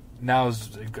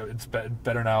 it's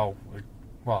better now.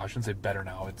 Well, I shouldn't say better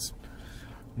now. It's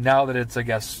now that it's, I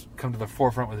guess, come to the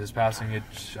forefront with his passing.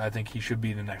 I think he should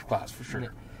be in the next class for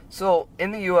sure. So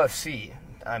in the UFC,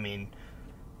 I mean,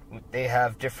 they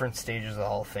have different stages of the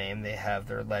Hall of Fame. They have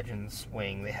their Legends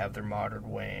wing. They have their Modern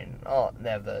wing. Oh, they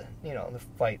have the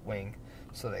fight wing.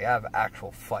 So they have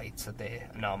actual fights that they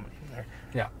nominate there.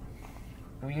 Yeah.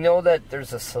 We know that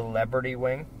there's a celebrity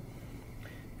wing.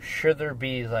 Should there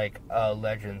be like a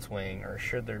Legends wing, or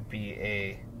should there be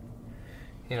a,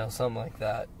 something like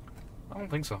that? I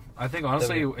don't think so. I think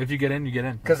honestly, if you get in, you get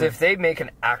in. Because if they make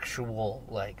an actual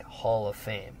like Hall of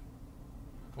Fame,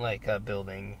 like a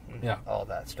building, and all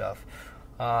that stuff,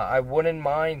 I wouldn't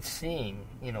mind seeing,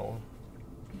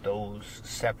 those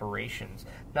separations.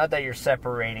 Not that you're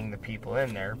separating the people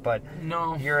in there, but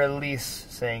no, you're at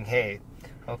least saying, hey,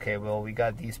 okay, well, we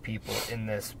got these people in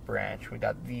this branch, we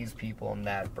got these people in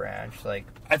that branch. Like,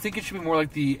 I think it should be more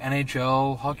like the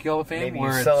NHL Hockey Hall of Fame, maybe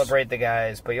where you celebrate the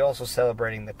guys, but you're also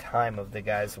celebrating the time of the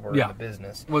guys that were in the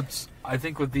business. I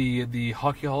think with the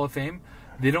Hockey Hall of Fame,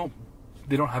 they don't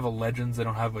have a legends. They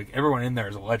don't have like everyone in there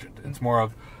is a legend. It's more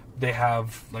of they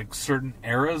have like certain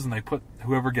eras, and they put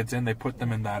whoever gets in, they put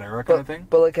them in that era kind of thing.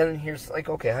 But like, and here's like,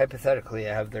 okay, hypothetically,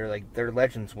 I have their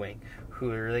Legends wing,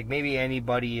 who are like maybe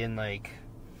anybody in like,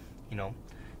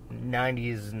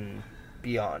 90s and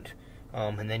beyond,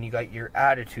 and then you got your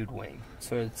Attitude wing,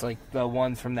 so it's like the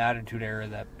ones from the Attitude era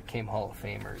that became Hall of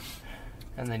Famers,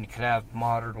 and then you could have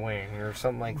Modern wing or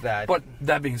something like that. But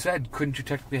that being said, couldn't you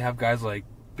technically have guys like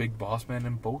Big Boss Man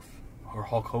in both, or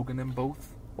Hulk Hogan in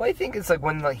both? Well, I think it's like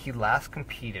when he last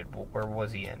competed, where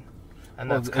was he in? And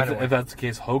that's if that's the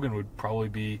case, Hogan would probably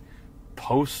be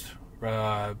post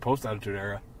Attitude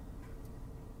era.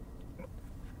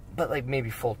 But like maybe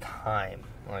full time,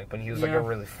 like when he was like a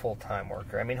really full time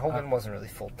worker. I mean, Hogan wasn't really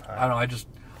full time. I don't know.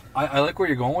 I like where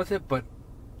you're going with it, but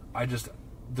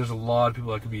there's a lot of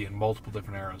people that could be in multiple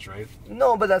different eras, right?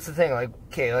 No, but that's the thing. Like,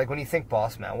 okay, like when you think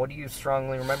Boss Man, what do you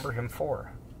strongly remember him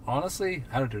for? Honestly,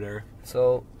 Attitude era.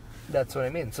 So that's what I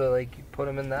mean. So like you put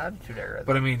him in the Attitude era.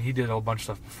 But I mean, he did a bunch of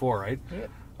stuff before, right?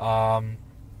 Yeah.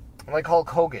 Like Hulk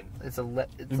Hogan, it's a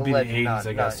legend. The 80s,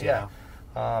 I guess. Yeah.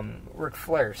 Ric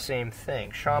Flair, same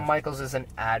thing. Shawn Michaels is an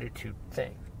Attitude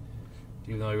thing.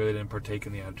 Even though he really didn't partake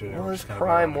in the Attitude era. Well, his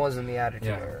prime was in the Attitude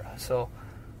era. So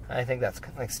I think that's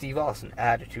kind of like Steve Austin,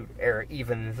 Attitude era,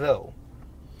 even though,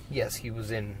 yes, he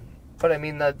was in. But I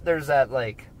mean, there's that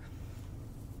like,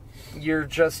 you're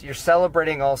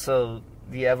celebrating also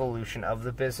the evolution of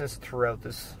the business throughout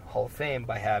this Hall of Fame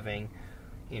by having,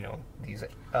 these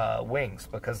wings,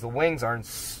 because the wings aren't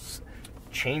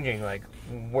changing like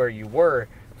where you were.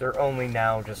 They're only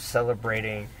now just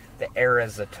celebrating the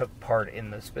eras that took part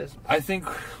in this business. I think,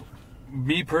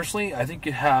 me personally, I think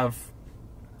you have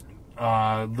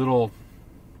little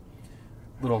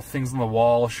things on the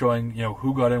wall showing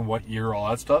who got in what year, all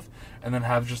that stuff, and then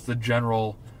have just the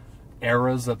general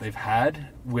eras that they've had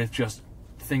with just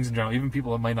things in general. Even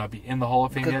people that might not be in the Hall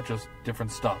of Fame yet, just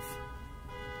different stuff.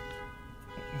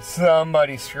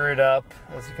 Somebody screwed up,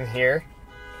 as you can hear.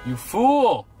 You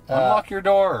fool! Unlock your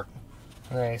door.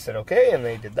 And they said okay, and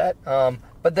they did that.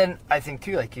 But then I think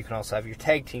too, like you can also have your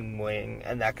tag team wing,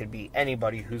 and that could be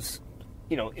anybody who's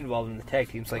involved in the tag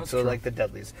teams, like true. Like the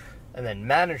Dudleys, and then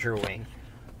manager wing.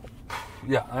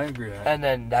 Yeah, I agree with that. And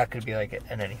then that could be like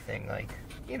an anything, like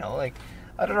like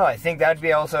I don't know. I think that'd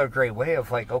be also a great way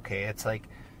of like, okay, it's like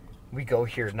we go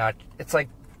here, it's like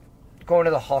going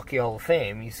to the Hockey Hall of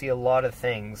Fame. You see a lot of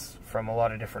things from a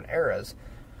lot of different eras,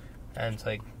 and it's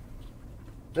like,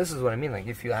 this is what I mean. Like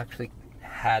if you actually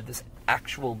had this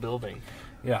actual building,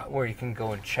 where you can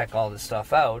go and check all this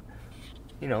stuff out,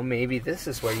 maybe this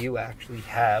is where you actually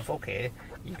have, okay,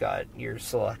 you got your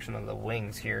selection of the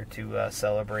wings here to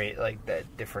celebrate like the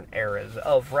different eras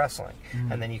of wrestling,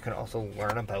 and then you can also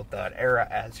learn about that era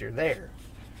as you're there.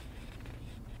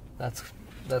 That's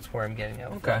where I'm getting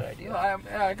at with that idea.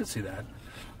 I can see that.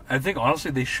 I think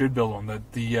honestly they should build one.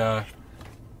 That the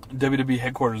WWE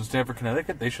headquarters in Stamford,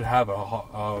 Connecticut, they should have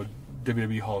a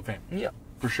WWE Hall of Fame. Yeah,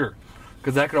 for sure.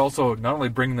 Because that could also not only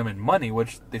bring them in money,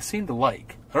 which they seem to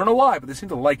like. I don't know why, but they seem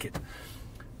to like it.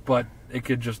 But it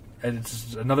could it's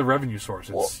just another revenue source.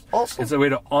 It's a way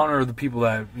to honor the people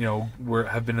that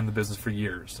have been in the business for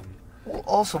years. Well,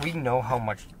 also we know how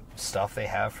much stuff they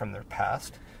have from their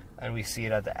past, and we see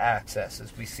it at the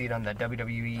Accesses. We see it on the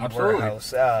WWE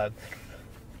warehouse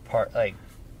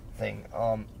thing.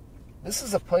 This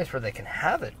is a place where they can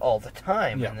have it all the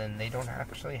time, and then they don't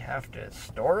actually have to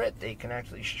store it. They can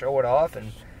actually show it off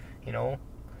and,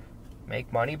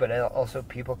 make money, but also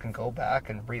people can go back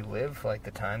and relive, like,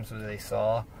 the times where they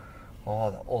saw,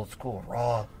 the old school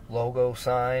Raw logo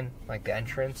sign, like the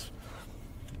entrance.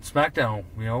 SmackDown,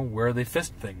 where they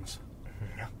fist things.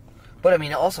 Yeah. But, I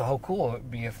mean, also how cool it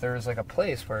would be if there was, like, a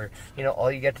place where,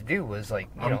 all you get to do was, like,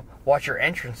 watch your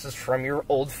entrances from your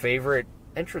old favorite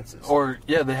entrances. Or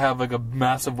they have like a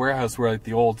massive warehouse where like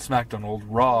the old SmackDown, old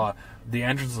Raw, the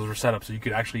entrances were set up so you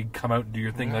could actually come out and do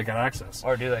your thing like at Access.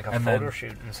 Or do like a photo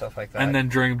shoot and stuff like that. And then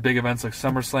during big events like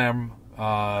SummerSlam,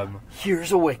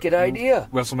 here's a wicked idea.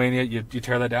 WrestleMania, you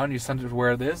tear that down, you send it to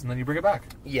where it is, and then you bring it back.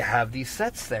 You have these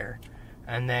sets there,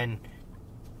 and then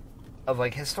of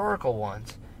like historical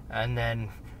ones, and then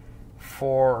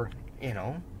for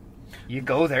you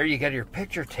go there, you get your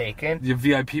picture taken. Your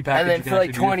VIP package. And then for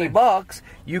like $20,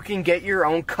 you can get your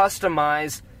own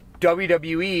customized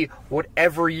WWE,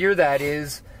 whatever year that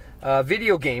is,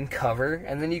 video game cover.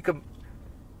 And then you can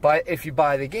if you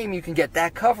buy the game, you can get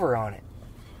that cover on it.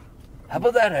 How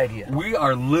about that idea? We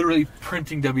are literally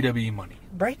printing WWE money.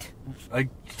 Right? Like,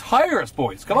 hire us,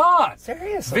 boys. Come on.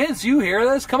 Seriously. Vince, you hear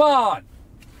this? Come on.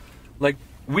 Like,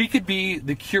 we could be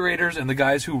the curators and the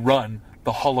guys who run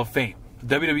the Hall of Fame.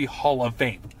 WWE Hall of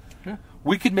Fame.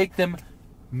 We could make them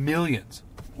millions.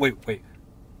 wait.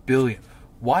 Billion.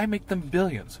 Why make them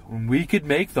billions when we could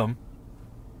make them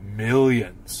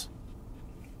millions?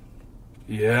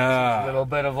 Yeah. A little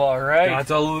bit of all right.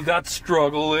 That's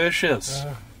struggle-licious.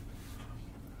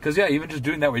 Because, yeah, even just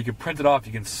doing that where you can print it off,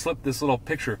 you can slip this little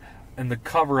picture in the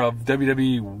cover of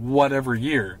WWE whatever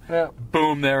year. Yeah.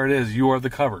 Boom, there it is. You are the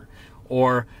cover.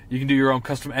 Or you can do your own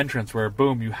custom entrance where,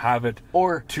 boom, you have it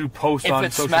or to post if on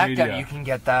it's social SmackDown, media. you can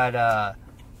get that,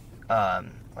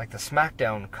 like the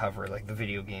SmackDown cover, like the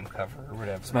video game cover or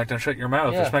whatever. SmackDown Shut Your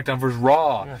Mouth, Yeah. or SmackDown vs.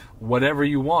 Raw, Yeah. whatever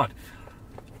you want.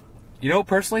 You know,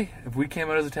 personally, if we came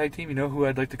out as a tag team, you know who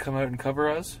I'd like to come out and cover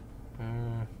us?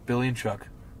 Billy and Chuck.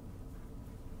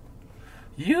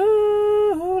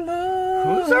 You look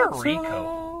Who's our so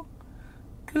Rico?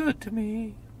 good to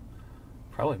me.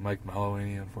 Probably Mike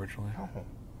Maloney, unfortunately. Oh,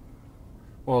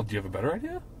 Well, do you have a better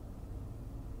idea?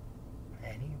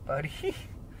 anybody?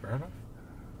 Fair enough.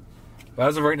 But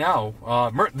as of right now,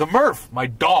 the Murph, my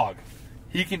dog,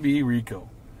 he can be Rico.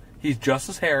 He's just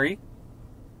as hairy.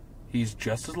 He's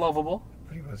just as lovable.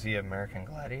 Was he American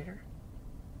Gladiator?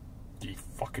 He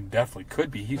fucking definitely could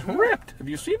be. He's ripped. Have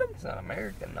you seen him? He's not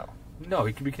American, no. No,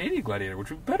 he could be Canadian Gladiator, which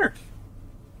would be better.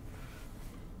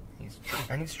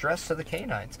 He's dressed to the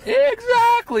canines.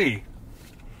 Exactly.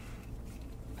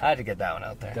 I had to get that one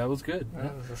out there. That was good.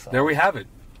 That was a solid. There we have it.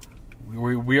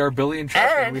 We are Billy and Chuck,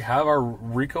 and And- we have our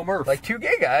Rico Murph. Like two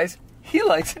gay guys, he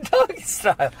likes a doggy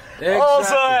style. Exactly.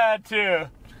 Also had to.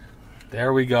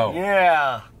 There we go.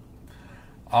 Yeah.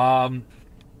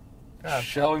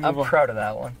 Shall we move I'm on? proud of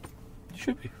that one. You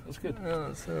should be. That's good.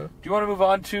 So. Do you want to move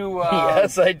on to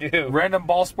Yes, I do. random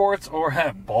ball sports or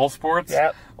ball sports?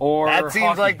 Yep. Or That seems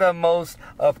hockey? like the most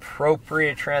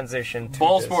appropriate transition to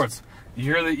ball this. sports. You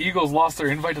hear the Eagles lost their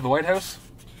invite to the White House?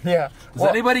 Yeah. Does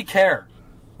anybody care?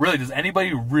 Really, does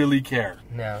anybody really care?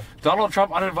 No. Donald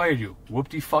Trump uninvited you.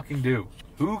 Whoop-de-fucking-do.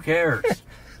 Who cares?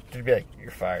 You'd be like,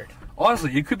 you're fired.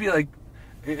 Honestly, it could be like,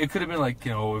 it could have been like,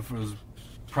 you know, if it was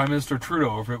Prime Minister Trudeau,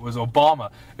 or if it was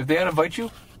Obama. If they uninvite you,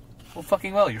 well,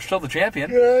 fucking well, you're still the champion.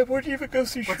 Yeah, I wouldn't even go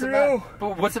see What's it matter?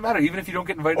 But what's it matter? Even if you don't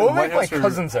get invited to Oh, the White my House,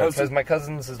 cousin's there House- because my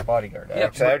cousin's his bodyguard. Yeah,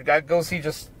 Actually, I'd go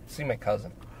see my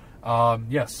cousin.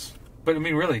 Yes, but I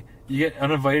mean, really, you get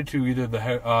uninvited to either the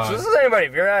So this is anybody.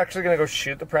 If you're actually gonna go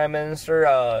shoot the prime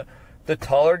minister, the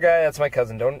taller guy, that's my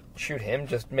cousin. Don't shoot him.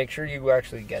 Just make sure you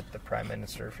actually get the prime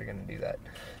minister if you're gonna do that.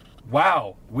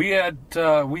 Wow, we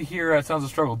here at Sounds of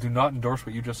Struggle do not endorse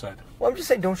what you just said. Well, I'm just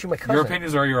saying, don't shoot my cousin. Your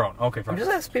opinions are your own. Okay, fair I'm enough.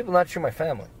 just asking people not to shoot my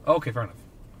family. Okay, fair enough.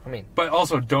 I mean, But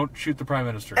also, don't shoot the Prime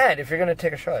Minister. and if you're gonna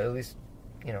take a shot, at least,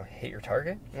 hit your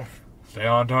target. Stay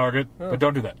on target, but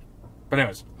don't do that. But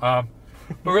anyways, but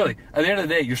really, at the end of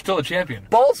the day, you're still a champion.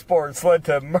 Ball sports led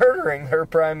to murdering her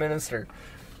prime minister.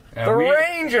 And The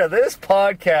range of this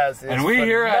podcast is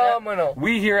phenomenal.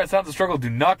 we here at Sounds of Struggle do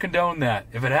not condone that.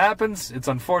 If it happens, it's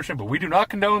unfortunate, but we do not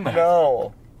condone that.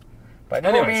 No. By no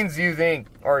Anyways. means you think,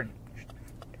 or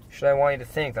should I want you to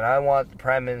think that I want the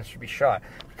prime minister to be shot?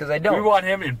 Because I don't. We want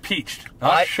him impeached,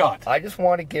 not shot. I just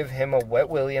want to give him a wet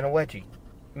willy and a wedgie.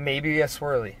 Maybe a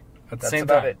swirly. At the That's same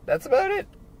about time. it. That's about it.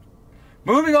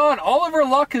 Moving on, Oliver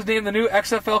Luck is named the new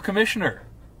XFL commissioner.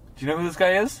 Do you know who this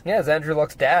guy is? Yeah, it's Andrew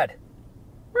Luck's dad.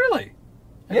 Really?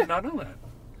 I Yeah. did not know that.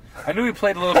 I knew he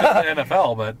played a little bit in the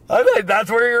NFL, but... I think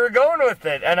that's where you were going with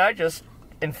it, and I just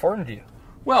informed you.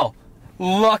 Well,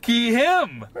 lucky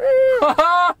him!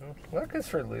 Luck is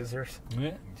for losers.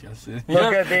 Yeah, yes, Look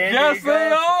at the yes, they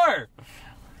Indians.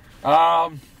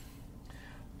 are!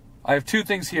 I have two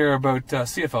things here about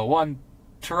CFL. One,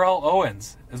 Terrell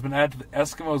Owens has been added to the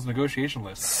Eskimos negotiation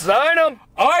list. Sign him!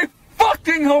 I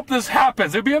fucking hope this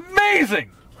happens! It'd be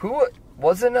amazing! Who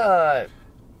wasn't,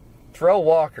 Terrell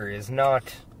Walker is not...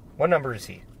 What number is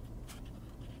he?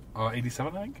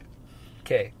 87, I think?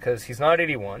 Okay, because he's not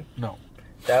 81. No,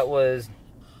 That was...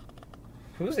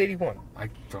 Who's 81? I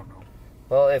don't know.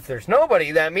 Well, if there's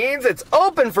nobody, that means it's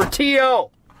open for T.O.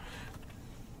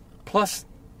 Plus,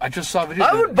 I just saw a video.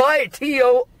 I would buy a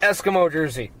T.O. Eskimo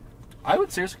jersey. I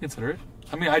would seriously consider it.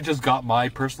 I mean, I just got my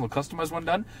personal customized one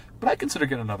done, but I consider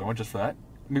getting another one just for that.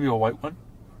 Maybe a white one.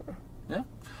 Yeah.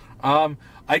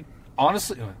 I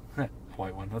honestly...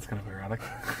 white one. That's kind of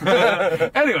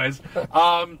ironic. Anyways,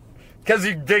 Because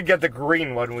you did get the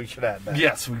green one, we should add that.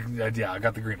 yes, I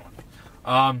got the green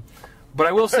one. But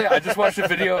I will say, I just watched a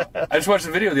video.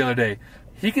 The other day.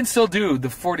 He can still do the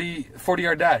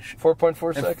 40-yard dash.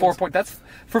 4.4 And seconds. That's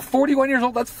for 41 years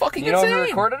old. That's fucking You know insane. who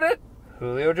recorded it?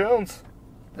 Julio Jones.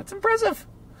 That's impressive.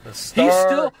 The He star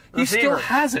still receiver.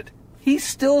 has it. He's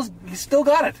still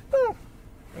got it. Oh.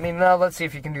 I mean, now let's see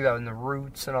if you can do that in the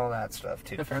roots and all that stuff,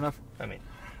 too. Yeah, fair enough. I mean,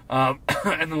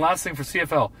 And the last thing for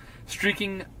CFL,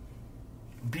 streaking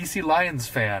BC Lions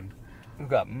fan. Who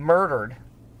got murdered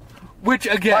Which,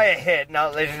 again... by a hit,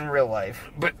 not in real life.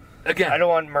 But, again... I don't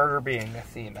want murder being a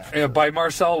theme, actually. By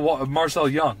Marcel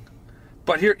Young.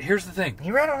 But here's the thing.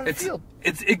 He ran on the field.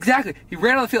 It's exactly. He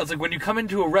ran on the field. It's like when you come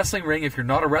into a wrestling ring, if you're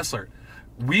not a wrestler,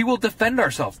 we will defend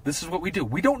ourselves. This is what we do.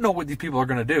 We don't know what these people are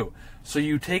going to do. So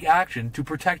you take action to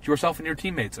protect yourself and your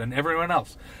teammates and everyone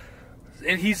else.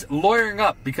 And he's lawyering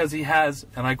up because he has,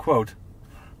 and I quote,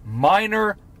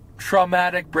 minor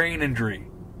traumatic brain injury.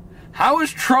 How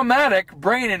is traumatic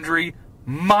brain injury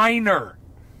minor?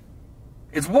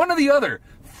 It's one or the other.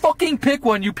 Fucking pick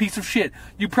one, you piece of shit.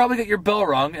 You probably got your bell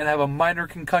rung and have a minor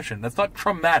concussion. That's not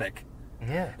traumatic.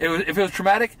 Yeah. If it was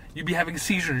traumatic, you'd be having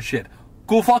seizures and shit.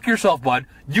 Go fuck yourself, bud.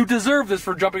 You deserve this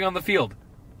for jumping on the field.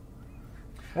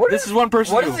 This is one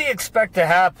person What does he expect to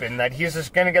happen? That he's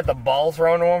just going to get the ball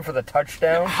thrown to him for the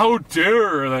touchdown? How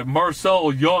dare that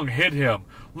Marcel Young hit him?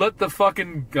 Let the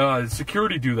fucking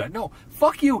security do that. No,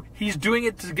 fuck you. He's doing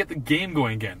it to get the game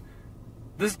going again.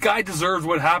 This guy deserves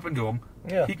what happened to him.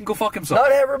 Yeah. He can go fuck himself.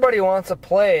 Not everybody wants to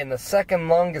play in the second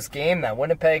longest game that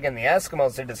Winnipeg and the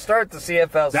Eskimos did to start the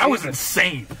CFL season. That was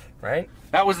insane. Right?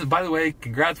 That was, by the way,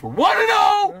 congrats. We're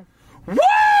 1-0!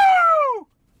 Woo!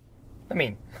 I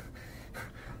mean,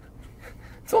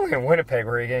 it's only in Winnipeg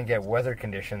where you're going to get weather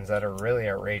conditions that are really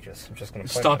outrageous. I'm just going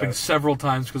to point Stopping that out. several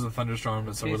times because of thunderstorm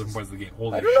and some other points of the game.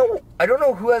 Holy I don't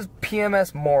know who has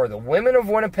PMS more, the women of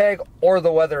Winnipeg or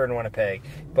the weather in Winnipeg,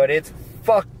 but it's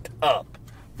fucked up.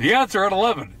 The answer at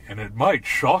 11, and it might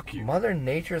shock you. Mother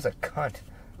Nature's a cunt.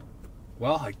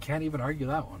 Well, I can't even argue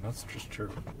that one. That's just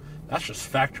true. That's just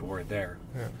factual right there.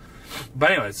 Yeah.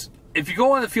 But anyways, if you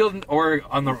go on the field or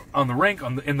on the rink,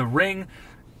 in the ring,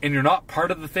 and you're not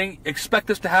part of the thing, expect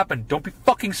this to happen. Don't be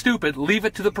fucking stupid. Leave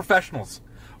it to the professionals.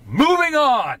 Moving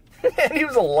on. And he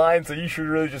was a lion, so you should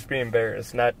really just be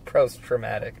embarrassed, not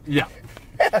post-traumatic. Yeah.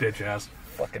 Bitch ass.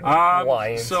 Fucking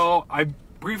lions. So I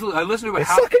listened to They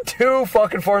suck at two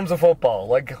fucking forms of football.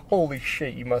 Like, holy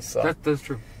shit, you must suck. That's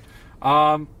true.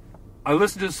 I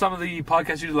listened to some of the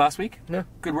podcasts you did last week. Yeah.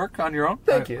 Good work on your own.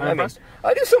 Thank you. I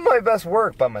do some of my best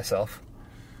work by myself.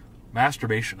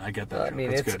 Masturbation, I get that.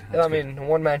 That's good. That's good.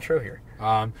 One-man show here.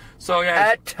 So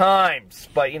yeah. At times,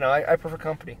 but I prefer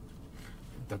company.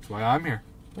 That's why I'm here.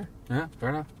 Yeah, fair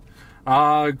enough.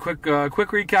 Quick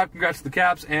recap. Congrats to the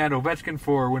Caps and Ovechkin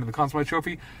for winning the Conn Smythe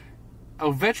Trophy.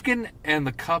 Ovechkin and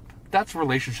the Cup, that's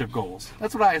relationship goals.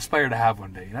 That's what I aspire to have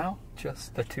one day, you know?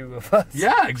 Just the two of us.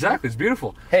 Yeah, exactly. It's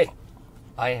beautiful. Hey,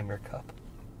 I am your cup.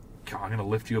 I'm going to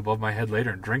lift you above my head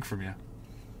later and drink from you.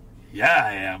 Yeah,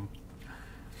 I am.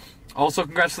 Also,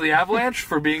 congrats to the Avalanche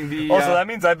for being the... Also, that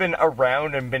means I've been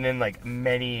around and been in,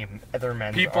 many other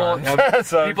men's arms.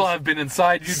 People have been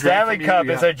inside you. Stanley Cup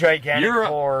is a gigantic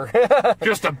whore.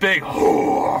 Just a big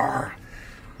whore.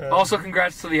 Also,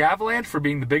 congrats to the Avalanche for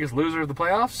being the biggest loser of the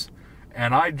playoffs.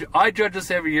 And I judge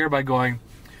this every year by going,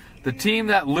 the team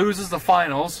that loses the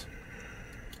finals,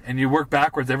 and you work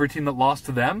backwards, every team that lost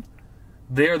to them,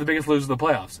 they are the biggest losers of the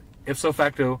playoffs. Ipso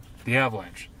facto, the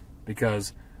Avalanche.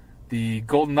 Because the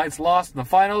Golden Knights lost in the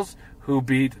finals, who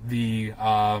beat the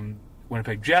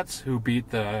Winnipeg Jets, who beat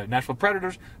the Nashville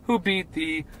Predators, who beat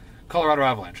the Colorado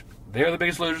Avalanche. They are the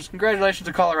biggest losers. Congratulations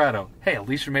to Colorado. Hey, at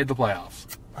least you made the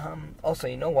playoffs. Also,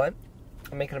 you know what?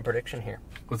 I'm making a prediction here.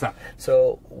 What's that?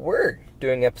 So, we're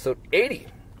doing episode 80.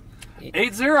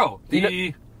 8-0.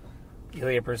 The...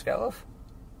 Ilya Bryzgalov?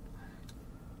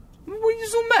 What are you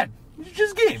so mad? It's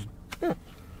just game.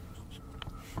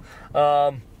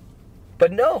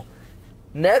 But no.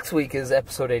 Next week is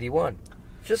episode 81.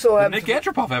 Just so happens... The Nick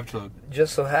Antropov episode.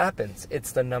 Just so happens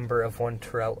it's the number of one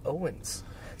Terrell Owens.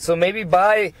 So maybe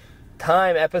by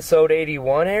time episode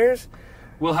 81 airs...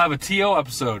 We'll have a TO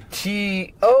episode.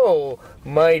 TO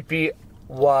might be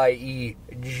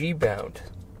YEG bound.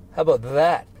 How about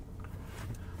that?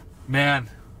 Man,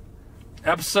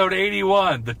 episode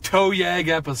 81, the Toe Yag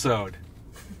episode.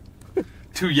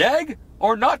 To Yag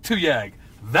or not to Yag?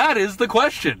 That is the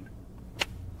question.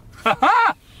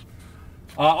 Ha-ha!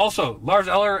 Also, Lars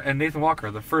Eller and Nathan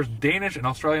Walker, the first Danish and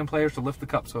Australian players to lift the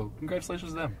cup. So,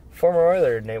 congratulations to them. Former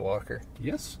Oiler Nate Walker.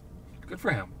 Yes. Good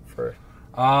for him.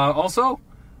 Also,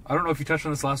 I don't know if you touched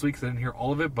on this last week because I didn't hear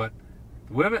all of it, but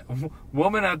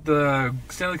woman at the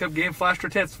Stanley Cup game flashed her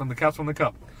tits when the Caps won the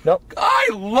cup. Nope. I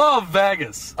love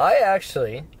Vegas. I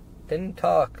actually didn't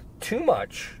talk too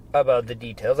much about the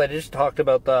details. I just talked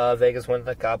about the Vegas winning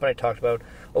the cup, and I talked about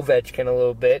Ovechkin a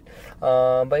little bit.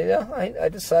 But yeah, I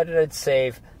decided I'd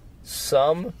save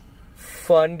some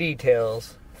fun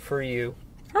details for you.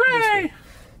 Hooray!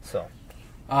 So.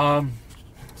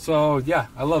 So yeah,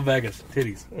 I love Vegas.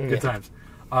 Titties. Good times.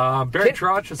 Barry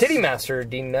Trotz... Titty Master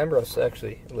Dean Ambrose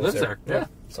actually lives there. Yeah.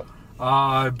 So.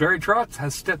 Barry Trotz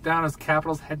has stepped down as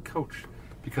Capitals head coach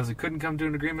because he couldn't come to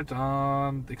an agreement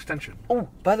on the extension. Oh,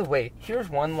 by the way, here's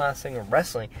one last thing of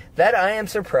wrestling that I am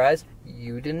surprised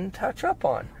you didn't touch up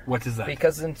on. What is that?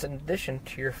 Because it's in addition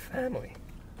to your family.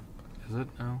 Is it?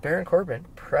 No. Baron Corbin,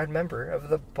 proud member of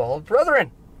the Bald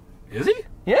Brethren. Is he?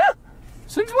 Yeah,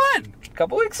 Since when? a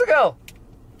couple weeks ago.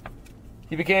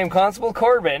 He became Constable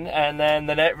Corbin, and then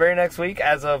the very next week,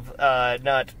 as of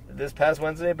not this past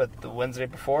Wednesday, but the Wednesday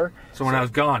before. So when I was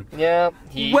gone. Yeah.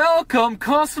 Welcome,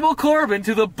 Constable Corbin,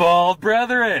 to the Bald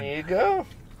Brethren. There you go.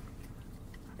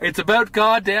 It's about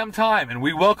goddamn time, and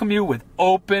we welcome you with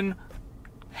open,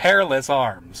 hairless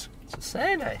arms. Just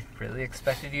saying, I really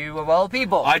expected you of all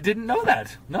people. I didn't know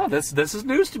that. No, this is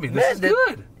news to me. This is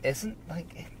good. Isn't,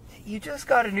 you just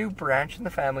got a new branch in the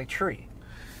family tree.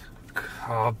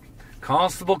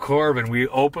 Constable Corbin, we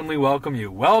openly welcome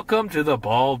you. Welcome to the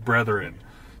Bald Brethren.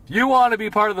 If you want to be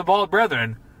part of the Bald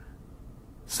Brethren,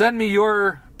 send me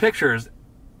your pictures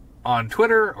on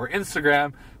Twitter or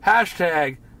Instagram,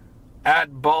 hashtag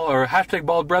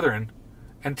Bald Brethren,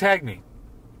 and tag me.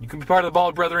 You can be part of the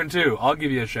Bald Brethren too. I'll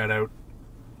give you a shout out.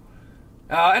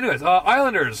 Anyways,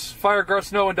 Islanders fire Garth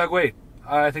Snow and Doug Weight.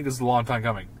 I think this is a long time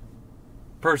coming.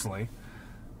 Personally.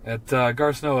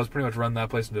 Garth Snow has pretty much run that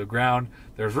place into the ground.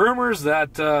 There's rumors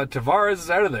that Tavares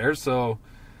is out of there, so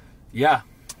yeah.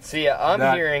 See, I'm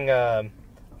hearing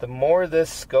the more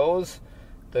this goes,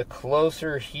 the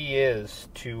closer he is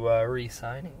to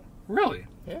re-signing. Really?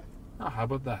 Yeah. Oh, how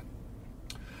about that?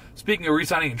 Speaking of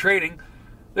re-signing and trading,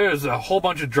 there's a whole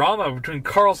bunch of drama between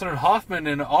Karlsson and Hoffman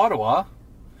in Ottawa.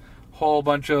 Whole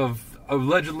bunch of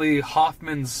allegedly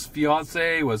Hoffman's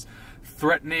fiance was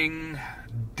threatening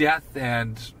death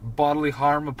and bodily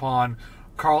harm upon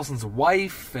Karlsson's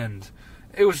wife, and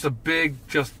it was just a big,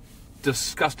 just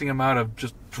disgusting amount of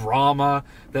just drama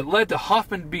that led to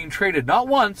Hoffman being traded not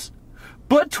once,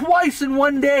 but twice in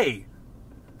one day.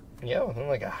 Yeah, within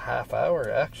like a half hour,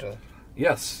 actually.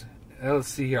 Yes. Let's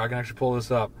see here. I can actually pull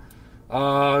this up.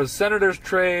 Senators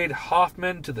trade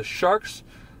Hoffman to the Sharks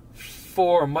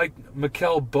for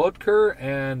Mikhail Bodker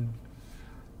and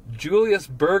Julius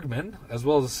Bergman, as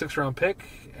well as a 6th-round pick.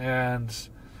 And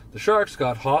the Sharks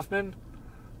got Hoffman,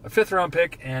 a 5th-round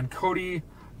pick, and Cody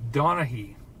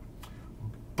Donaghy.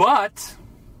 But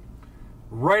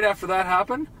right after that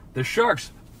happened, the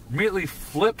Sharks immediately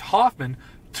flipped Hoffman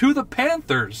to the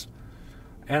Panthers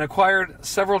and acquired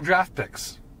several draft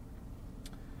picks.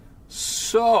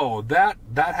 So that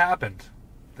happened.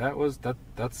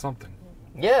 That's something.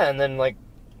 Yeah, and then like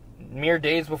mere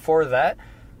days before that,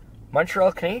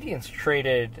 Montreal Canadiens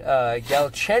traded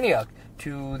Galchenyuk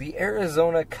to the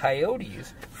Arizona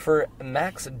Coyotes for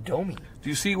Max Domi. Do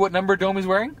you see what number Domi's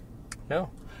wearing? No.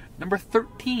 Number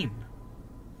 13.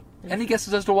 Any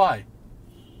guesses as to why?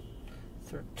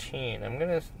 13. I'm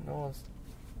gonna know.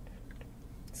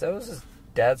 That was his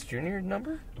dad's junior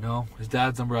number? No, his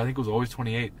dad's number I think was always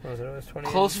 28. Was it always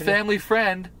 28? Close family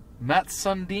friend Matt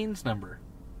Sundin's number.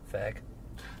 Fag.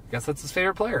 Guess that's his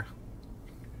favorite player.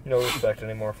 No respect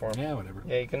anymore for him. Yeah, whatever.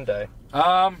 Yeah, you can die.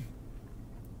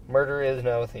 Murder is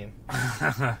now a theme.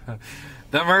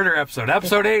 The murder episode,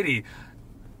 episode 80.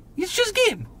 It's just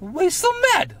game. Why so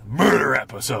mad? Murder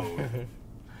episode.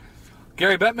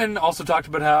 Gary Bettman also talked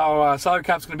about how salary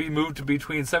cap's going to be moved to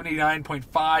between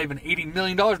 $79.5 and $80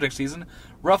 million next season,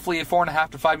 roughly a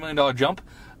 $4.5 to $5 million jump.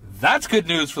 That's good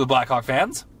news for the Blackhawk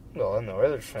fans. Well, and the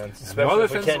Oilers fans, especially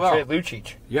if we can't trade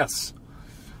Lucic. Yes.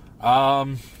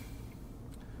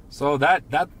 So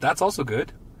that's also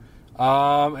good.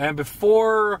 And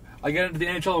before I get into the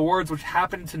NHL Awards, which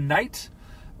happened tonight,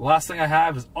 the last thing I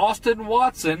have is Austin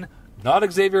Watson, not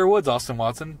Xavier Woods Austin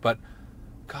Watson, but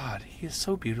God, he is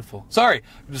so beautiful. Sorry,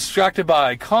 I'm distracted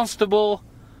by Constable,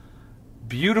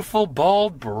 beautiful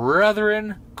bald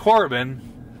brethren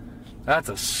Corbin. That's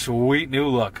a sweet new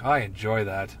look. I enjoy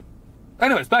that.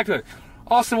 Anyways, back to it.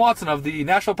 Austin Watson of the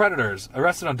Nashville Predators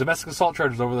arrested on domestic assault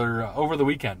charges over the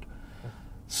weekend.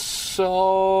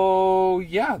 So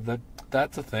yeah,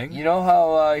 that's a thing. You know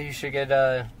how you should get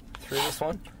through this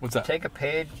one? What's that? Take a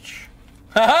page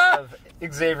of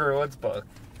Xavier Woods' book.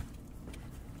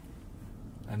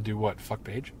 And do what? Fuck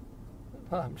Paige?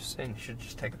 Well, I'm just saying you should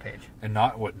just take a page. And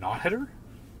not hit her?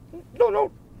 No.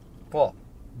 Well,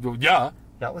 yeah.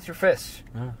 not with your fist.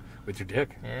 With your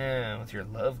dick. Yeah, with your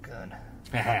love gun.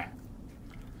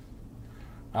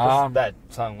 That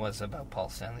song was about Paul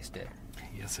Stanley's dick.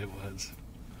 Yes, it was.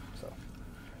 So.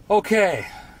 Okay.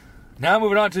 Now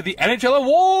moving on to the NHL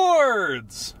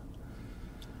Awards.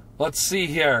 Let's see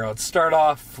here. Let's start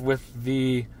off with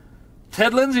the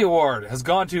Ted Lindsay Award has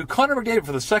gone to Connor McDavid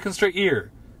for the second straight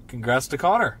year. Congrats to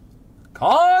Connor.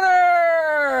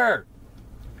 Connor!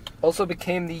 Also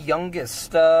became the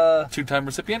youngest two-time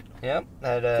recipient. Yep,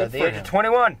 at Good the for age him. of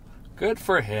 21. Good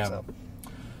for him.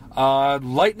 So,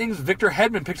 Lightning's Victor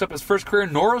Hedman picks up his first career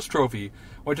Norris Trophy,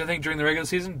 which I think during the regular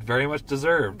season very much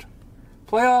deserved.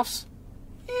 Playoffs?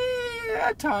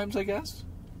 At times, I guess.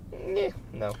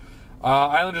 no.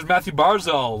 Islanders' Matthew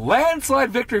Barzal,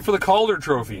 landslide victory for the Calder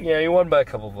Trophy. Yeah, he won by a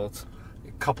couple votes.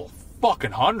 A couple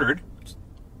fucking hundred.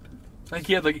 I think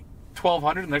he had like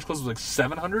 1,200, and the next closest was like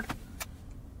 700.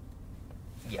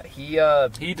 Yeah,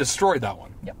 He destroyed that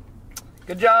one. Yep.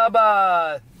 Good job,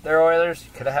 there, Oilers.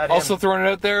 Could have had him. Also throwing it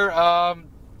out there,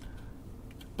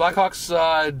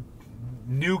 Blackhawks'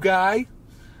 new guy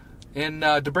in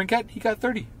DeBrincat, he got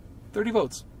 30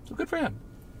 votes. So good for him.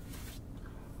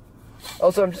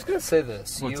 Also, I'm just going to say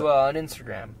this. What's You, on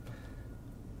Instagram,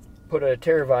 put a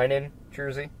Teravainen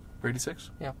jersey. For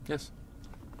 86? Yeah. Yes.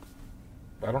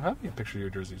 I don't have any picture of your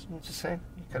jerseys. I'm just saying.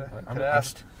 You could have I'm-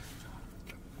 asked.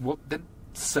 Well, then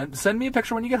send me a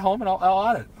picture when you get home, and I'll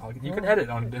add it. You can edit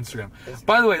on Instagram.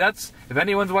 By the way, that's if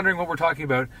anyone's wondering what we're talking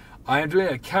about, I am doing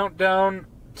a countdown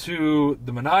to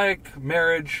the Meniac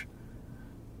marriage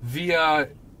via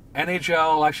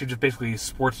NHL, actually just basically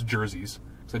sports jerseys.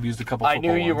 So I've used a couple. I knew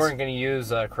football you ones. weren't going to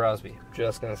use Crosby.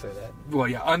 Just going to say that. Well,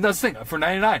 yeah, and that's the thing. For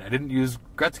 99, I didn't use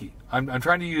Gretzky. I'm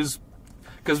trying to use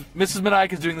because Mrs.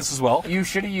 Meniac is doing this as well. You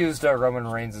should have used Roman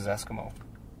Reigns as Eskimo.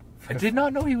 I did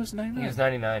not know he was 99. He was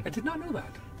 99. I did not know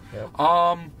that.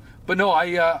 Yep. But no,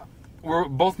 we're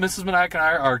both Mrs. Meniac and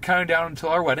I are counting down until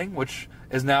our wedding, which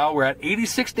is now we're at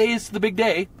 86 days to the big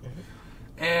day,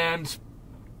 and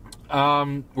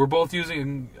we're both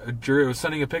using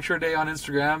sending a picture a day on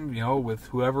Instagram, with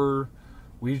whoever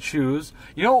we choose.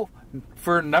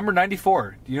 For number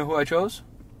 94, do you know who I chose?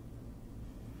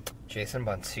 Jason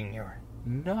Bonsignor.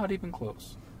 Not even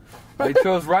close. I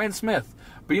chose Ryan Smith.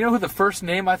 But you know who the first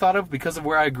name I thought of because of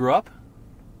where I grew up?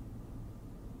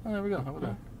 Oh, there we go. How about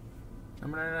that?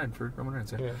 Number 99 for Roman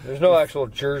Reigns. Yeah. There's no actual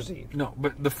jersey. No,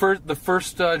 but the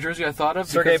first jersey I thought of.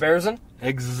 Sergei Berzin?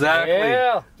 Exactly.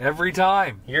 Yeah. Every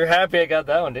time. You're happy I got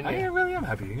that one, didn't I you? really am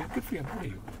happy. Good for you.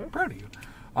 I'm proud of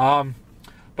you.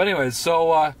 But anyways,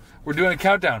 so we're doing a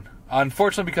countdown.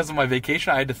 Unfortunately, because of my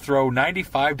vacation, I had to throw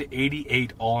 95 to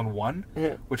 88 all in one,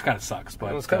 which kind of sucks.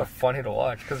 But It was kind of funny to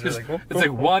watch because it's like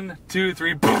 1, 2, 3.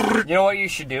 You know what you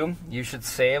should do? You should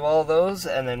save all those,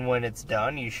 and then when it's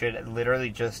done, you should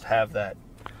literally just have that.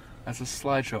 That's a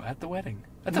slideshow at the wedding.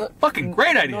 That's a fucking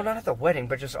great idea. No, not at the wedding,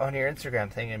 but just on your Instagram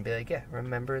thing, and be like, yeah,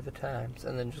 remember the times,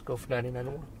 and then just go for 99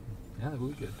 to 1. Yeah, that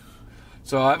would be good.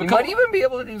 So I have You might even be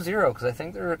able to do 0 because I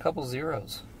think there are a couple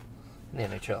zeros in the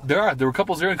NHL. There were a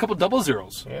couple 0 and a couple double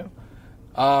zeros.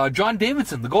 Yeah. John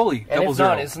Davidson, the goalie, And double if 0.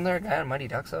 not, isn't there a guy on Mighty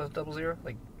Ducks that was double 0?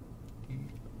 Like,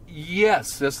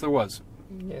 Yes, there was.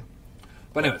 yeah.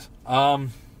 But anyways,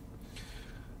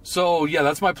 so yeah,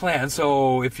 that's my plan.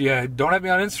 So if you don't have me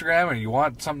on Instagram and you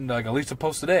want something like at least to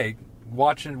post today,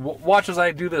 watch as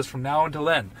I do this from now until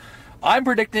then. I'm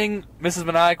predicting Mrs.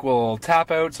 Meniac will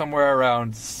tap out somewhere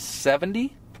around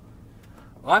 70.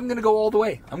 I'm gonna go all the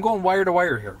way. I'm going wire to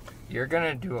wire here. You're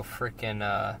gonna do a freaking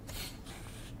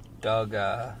Doug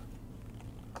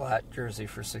Glatt jersey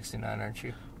for 69, aren't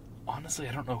you? Honestly,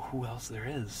 I don't know who else there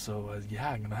is, so yeah,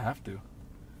 I'm gonna have to.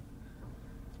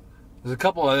 There's a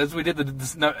couple as we did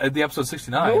the episode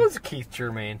 69. Who was Keith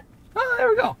Germain? Oh, there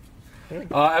we go.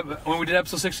 When we did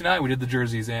episode 69, we did the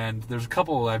jerseys, and there's a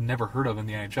couple I've never heard of in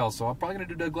the NHL, so I'm probably going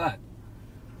to do Doug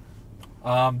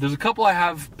Glatt. There's a couple I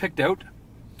have picked out.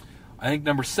 I think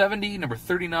number 70, number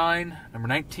 39, number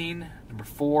 19, number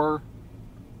 4,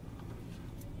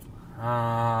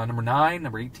 number 9,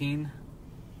 number 18.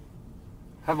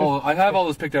 I have all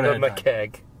those picked out ahead of time.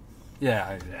 McKegg.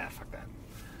 Yeah, fuck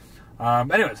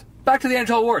that. Anyways, back to the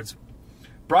NHL Awards.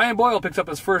 Brian Boyle picks up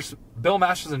his first Bill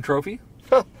Masterson trophy.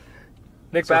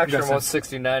 Nick So Backstrom congrats. was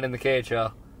 69 in the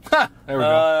KHL. Ha! There we go.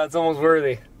 That's almost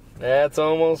worthy. That's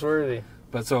almost worthy.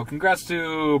 But so, congrats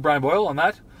to Brian Boyle on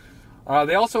that.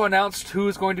 They also announced who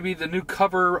is going to be the new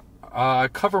cover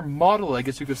model, I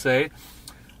guess you could say,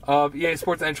 of EA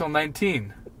Sports NHL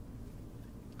 19.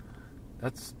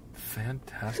 That's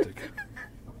fantastic.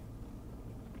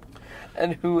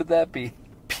 And who would that be?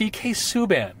 PK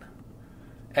Subban.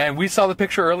 And we saw the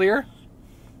picture earlier.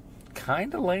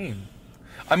 Kind of lame.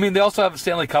 I mean, they also have a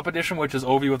Stanley Cup edition, which is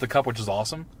Ovi with the cup, which is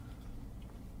awesome.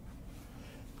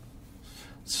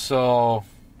 So,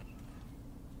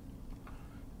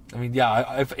 I mean,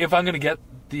 yeah, if I'm going to get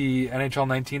the NHL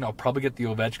 19, I'll probably get the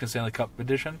Ovechkin Stanley Cup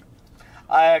edition.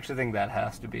 I actually think that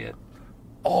has to be it.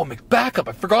 Oh, McBackup.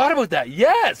 I forgot about that.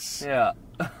 Yes. Yeah.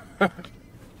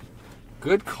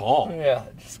 Good call. Yeah.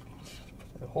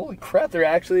 Holy crap! There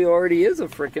actually already is a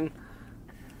freaking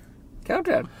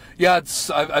countdown. Yeah,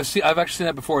 I've actually seen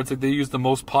that before. It's like they use the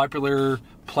most popular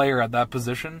player at that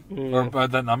position or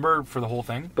that number for the whole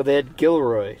thing. But they had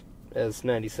Gilroy as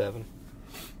 97.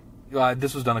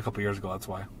 This was done a couple years ago. That's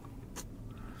why.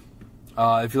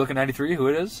 If you look at 93, who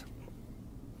it is?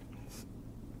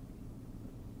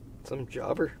 Some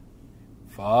jobber.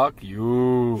 Fuck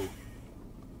you.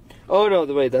 Oh no!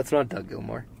 Wait, that's not Doug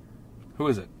Gilmour. Who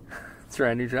is it? It's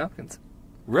Randy Hopkins.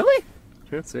 Really?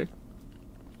 Let's see.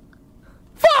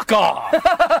 Fuck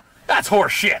off! That's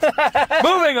horse shit.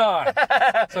 Moving on.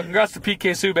 So congrats to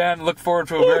PK Subban. Look forward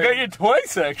to a I very... got you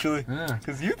twice, actually. Yeah.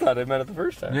 Because you thought I meant it the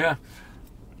first time. Yeah.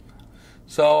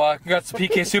 So congrats to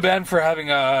PK Subban for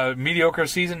having a mediocre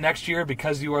season next year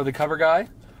because you are the cover guy.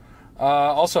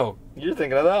 Also... You're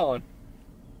thinking of that one.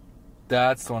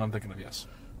 That's the one I'm thinking of, yes.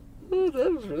 Oh,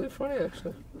 that was really funny,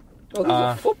 actually. Oh,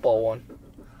 there's a football one.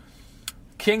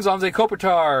 Kings Anze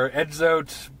Kopitar edges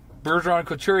out Bergeron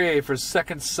Couturier for his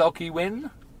second Selke win.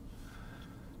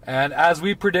 And as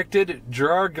we predicted,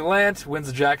 Gerard Gallant wins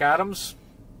the Jack Adams,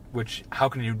 which how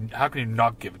can you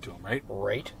not give it to him, right?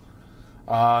 Right.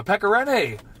 Pekka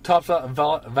Rinne tops out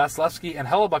Vasilevsky and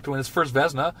Hellebuck to win his first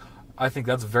Vezina. I think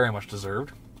that's very much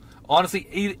deserved.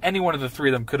 Honestly, any one of the three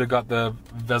of them could have got the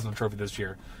Vezina trophy this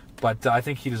year, but I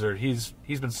think he deserved. He's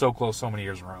been so close so many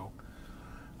years in a row.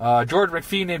 George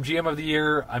McPhee named GM of the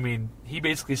year. I mean, he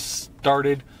basically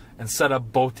started and set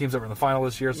up both teams that were in the final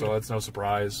this year, so it's no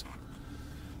surprise.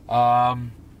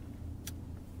 And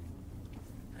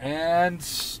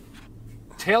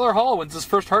Taylor Hall wins his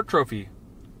first Hart Trophy.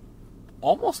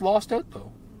 Almost lost out,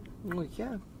 though. Well,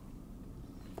 yeah.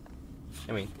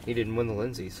 I mean, he didn't win the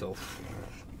Lindsay, so...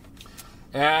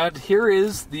 And here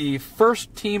is the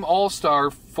first team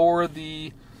All-Star for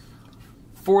the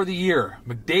year.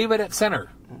 McDavid at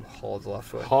center. Hall's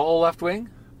left wing. Hall left wing.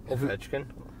 Ovechkin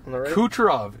on the right.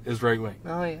 Kucherov is right wing.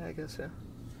 Oh, yeah, I guess, yeah.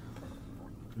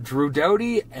 Drew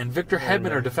Doughty and Victor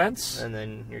Hedman are defense. And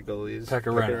then your goalies.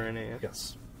 Pekka Rinne. Yeah.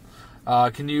 Yes.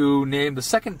 Can you name the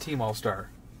second team All-Star?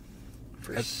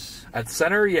 At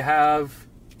center, you have...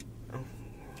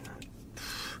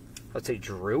 Let's say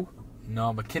Drew.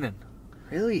 No, McKinnon.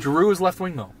 Really? Drew is left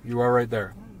wing, though. You are right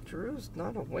there. Drew's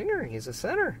not a winger. He's a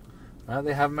center.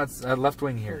 They have him at left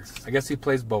wing here. I guess he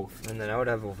plays both. And then I would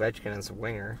have Ovechkin as a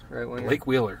winger. Right winger. Blake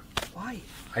Wheeler. Why?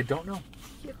 I don't know.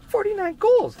 He had 49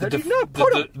 goals. How did you not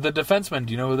put him? The defensemen,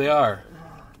 do you know who they are?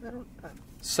 I don't...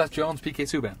 Seth Jones, PK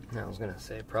Subban. I was going to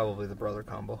say probably the brother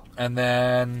combo. And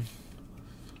then...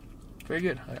 Very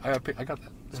good. I got that.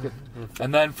 That's good.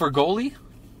 And then for goalie...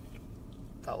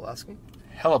 Vasilevsky?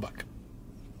 Hellebuck.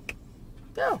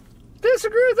 No.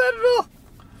 Disagree with that at all.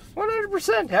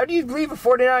 100%. How do you leave a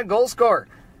 49 goal scorer?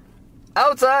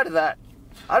 Outside of that.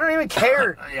 I don't even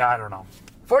care. Yeah, I don't know.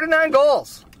 49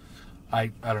 goals.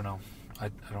 I don't know. I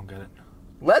don't get it.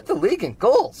 Led the league in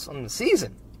goals on the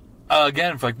season.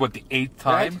 Again, for the 8th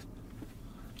time? Right.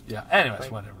 Yeah, anyways,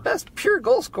 whatever. Best pure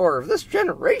goal scorer of this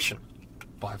generation.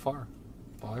 By far.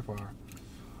 By far.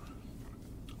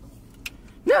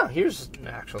 Now, here's an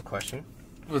actual question.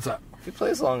 What's that? If he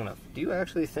plays long enough, do you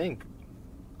actually think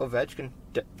Ovechkin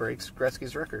breaks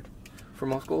Gretzky's record for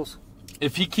most goals?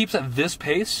 If he keeps at this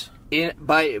pace...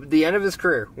 By the end of his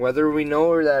career, whether we know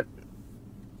or that...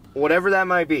 Whatever that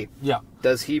might be. Yeah.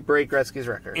 Does he break Gretzky's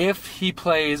record? If he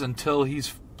plays until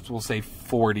he's, we'll say,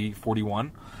 40,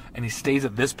 41, and he stays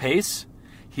at this pace,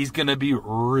 he's going to be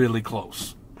really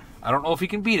close. I don't know if he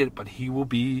can beat it, but he will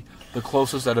be the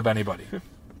closest out of anybody.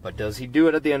 But does he do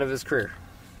it at the end of his career?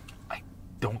 I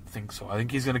don't think so. I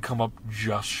think he's going to come up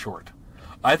just short.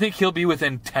 I think he'll be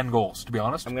within 10 goals, to be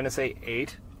honest. I'm going to say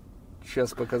 8,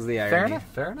 just because of the irony.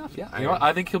 Fair enough, yeah. You know what?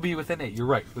 I think he'll be within 8. You're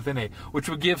right, within 8. Which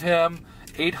would give him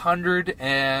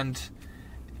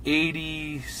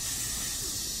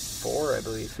 884, I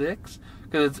believe.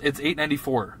 Because it's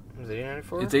 894. Is it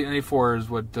 894? It's 894 is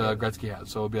what Gretzky has,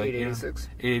 so it'll be like 886.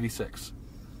 886.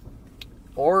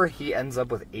 Or he ends up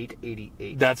with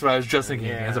 888. That's what I was just thinking.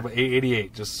 Yeah. He ends up with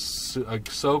 888, just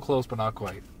so close but not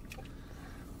quite.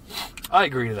 I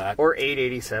agree to that. Or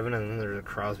 887, and then there's the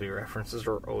Crosby references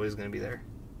are always going to be there.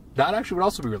 That actually would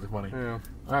also be really funny. Yeah.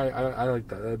 I like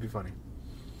that. That'd be funny.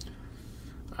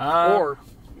 Or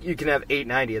you can have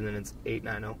 890 and then it's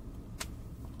 890.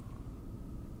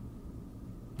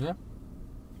 Yeah.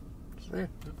 Yeah.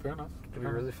 Fair enough. Could be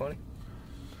really funny.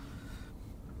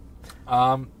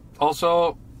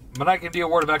 Also, Meniac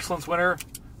Award of Excellence winner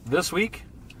this week,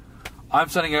 I'm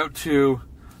sending out to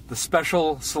the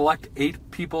special select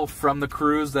 8 people from the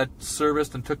cruise that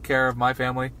serviced and took care of my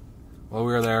family while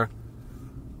we were there.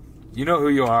 You know who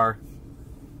you are.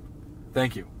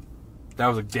 Thank you. That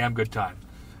was a damn good time.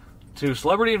 To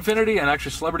Celebrity Infinity and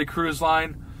actually Celebrity Cruise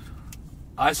Line,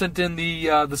 I sent in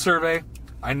the survey.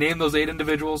 I named those 8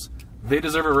 individuals. They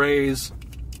deserve a raise,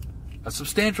 a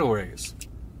substantial raise.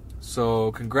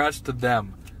 So congrats to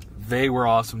them. They were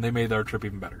awesome. They made our trip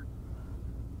even better.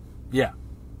 Yeah.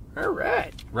 All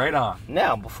right. Right on.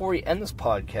 Now, before we end this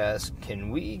podcast,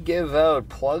 can we give out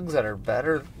plugs that are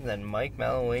better than Mike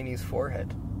Maloney's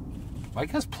forehead?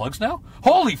 Mike has plugs now?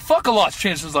 Holy fuck, a lot's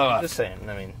changed since I left. Just saying,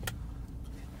 I mean...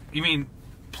 You mean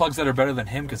plugs that are better than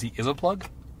him because he is a plug?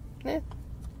 Yeah.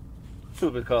 A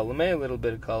little bit of column A, a little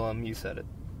bit of column, you said it.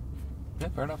 Yeah,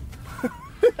 fair enough.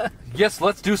 Yes,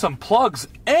 let's do some plugs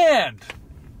and...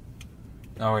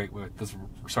 Oh, wait, this is...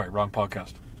 Sorry, wrong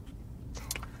podcast.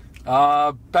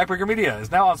 Backbreaker Media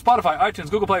is now on Spotify, iTunes,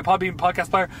 Google Play, Podbean,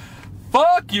 Podcast Player.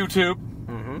 Fuck YouTube.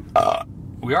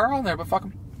 We are on there, but fuck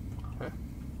them.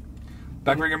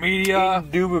 Backbreaker Media.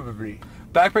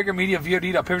 Backbreaker Media,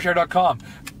 VOD.pivotshare.com.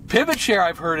 Pivotshare,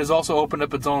 I've heard, has also opened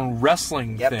up its own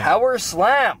wrestling thing. Power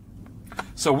Slam.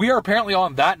 So we are apparently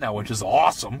on that now, which is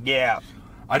awesome. Yeah.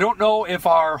 I don't know if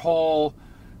our whole...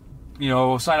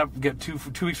 sign up, get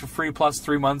 2 weeks for free plus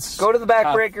 3 months. Go to the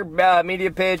Backbreaker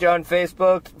Media page on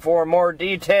Facebook for more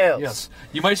details. Yes.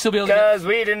 You might still be able to Because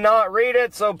we did not read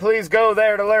it, so please go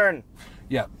there to learn.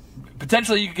 Yeah.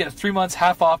 Potentially you could get 3 months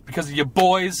half off because of your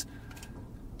boys.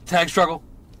 Tag Struggle.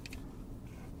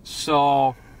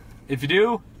 So, if you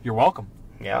do, you're welcome.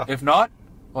 Yeah. If not,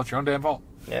 well, it's your own damn fault.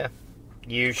 Yeah.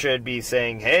 You should be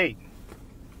saying, hey,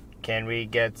 can we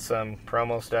get some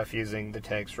promo stuff using the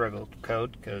Tag Struggle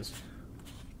code? Because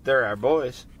they're our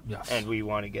boys. Yes. And we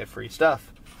want to get free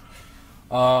stuff.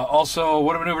 Also,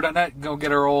 whatamaneuver.net, go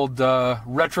get our old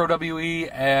Retro WE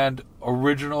and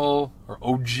original, or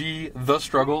OG The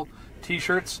Struggle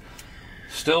t-shirts.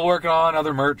 Still working on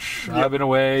other merch. Yep. I've been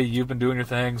away. You've been doing your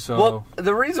thing. So well,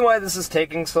 the reason why this is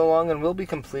taking so long, and we'll be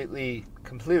completely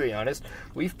honest,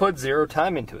 we've put 0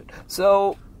 time into it.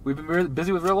 So we've been really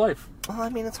busy with real life. Well, I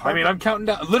mean, it's hard. I mean, I'm counting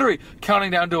down, literally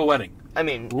counting down to a wedding. I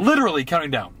mean, literally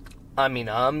counting down. I mean,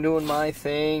 I'm doing my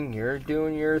thing. You're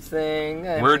doing your thing.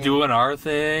 We're doing our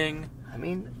thing. I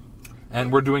mean,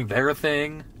 and we're doing their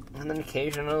thing. And then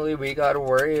occasionally we got to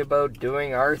worry about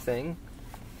doing our thing.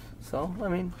 So, I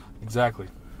mean. Exactly.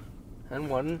 And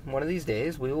one of these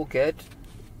days we will get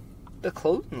the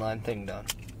clothing line thing done.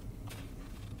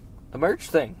 The merch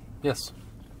thing. Yes.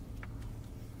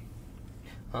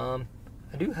 I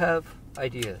do have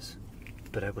ideas,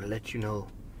 but I will let you know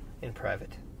in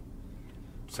private.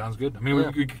 Sounds good. I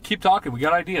mean, we keep talking. We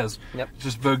got ideas. Yep. It's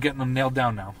just about getting them nailed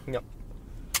down now. Yep.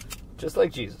 Just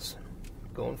like Jesus.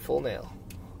 Going full nail.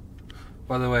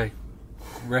 By the way,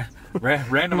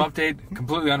 random update,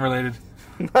 completely unrelated.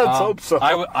 Let's hope so.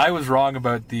 I was wrong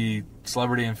about the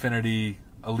Celebrity Infinity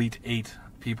Elite 8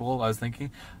 people. I was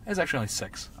thinking it's actually only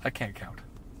 6. I can't count.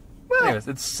 Well, anyways,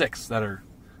 it's 6 that are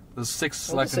those 6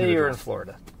 selected. Say you're in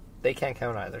Florida. They can't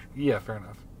count either. Yeah, fair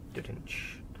enough.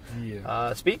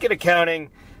 Yeah. Speaking of counting,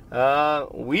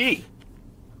 we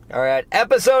are at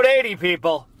episode 80,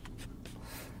 people,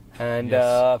 and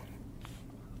yes.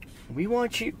 We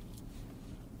want you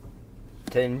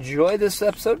to enjoy this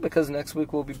episode because next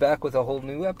week we'll be back with a whole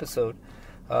new episode,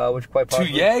 which quite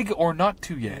possibly... To yag or not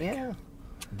to yag? Yeah.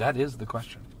 That is the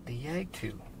question. The yag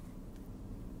to.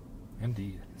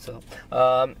 Indeed. So,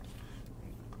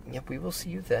 we will see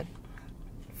you then.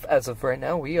 As of right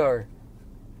now, we are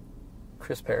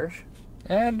Chris Parrish.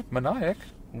 And Meniac.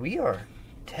 We are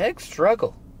Tag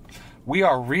Struggle. We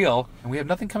are real, and we have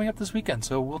nothing coming up this weekend,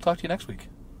 so we'll talk to you next week.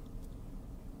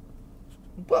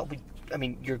 Well,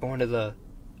 you're going to the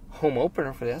home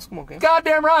opener for the Eskimo game.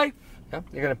 Goddamn right! Yeah,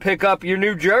 you're going to pick up your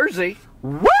new jersey.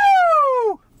 Woo!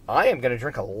 I am going to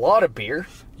drink a lot of beer.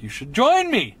 You should join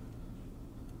me.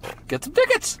 Get some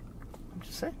tickets. I'm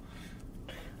just saying.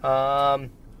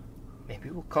 Maybe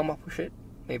we'll come up with shit.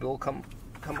 Maybe we'll come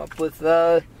up with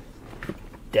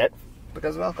debt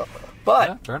because of alcohol. But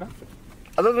yeah, fair enough.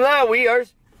 Other than that, we are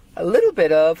a little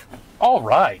bit of all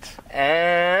right,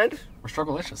 and we're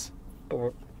strugglelicious.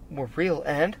 But we're real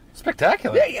and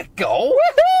spectacular. There you go.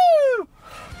 Woohoo!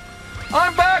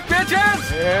 I'm back,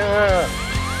 bitches! Yeah.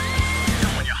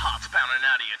 When your heart's pounding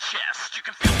out of your chest, you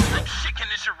can feel the shaking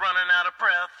as you're running out of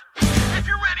breath. If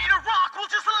you're ready to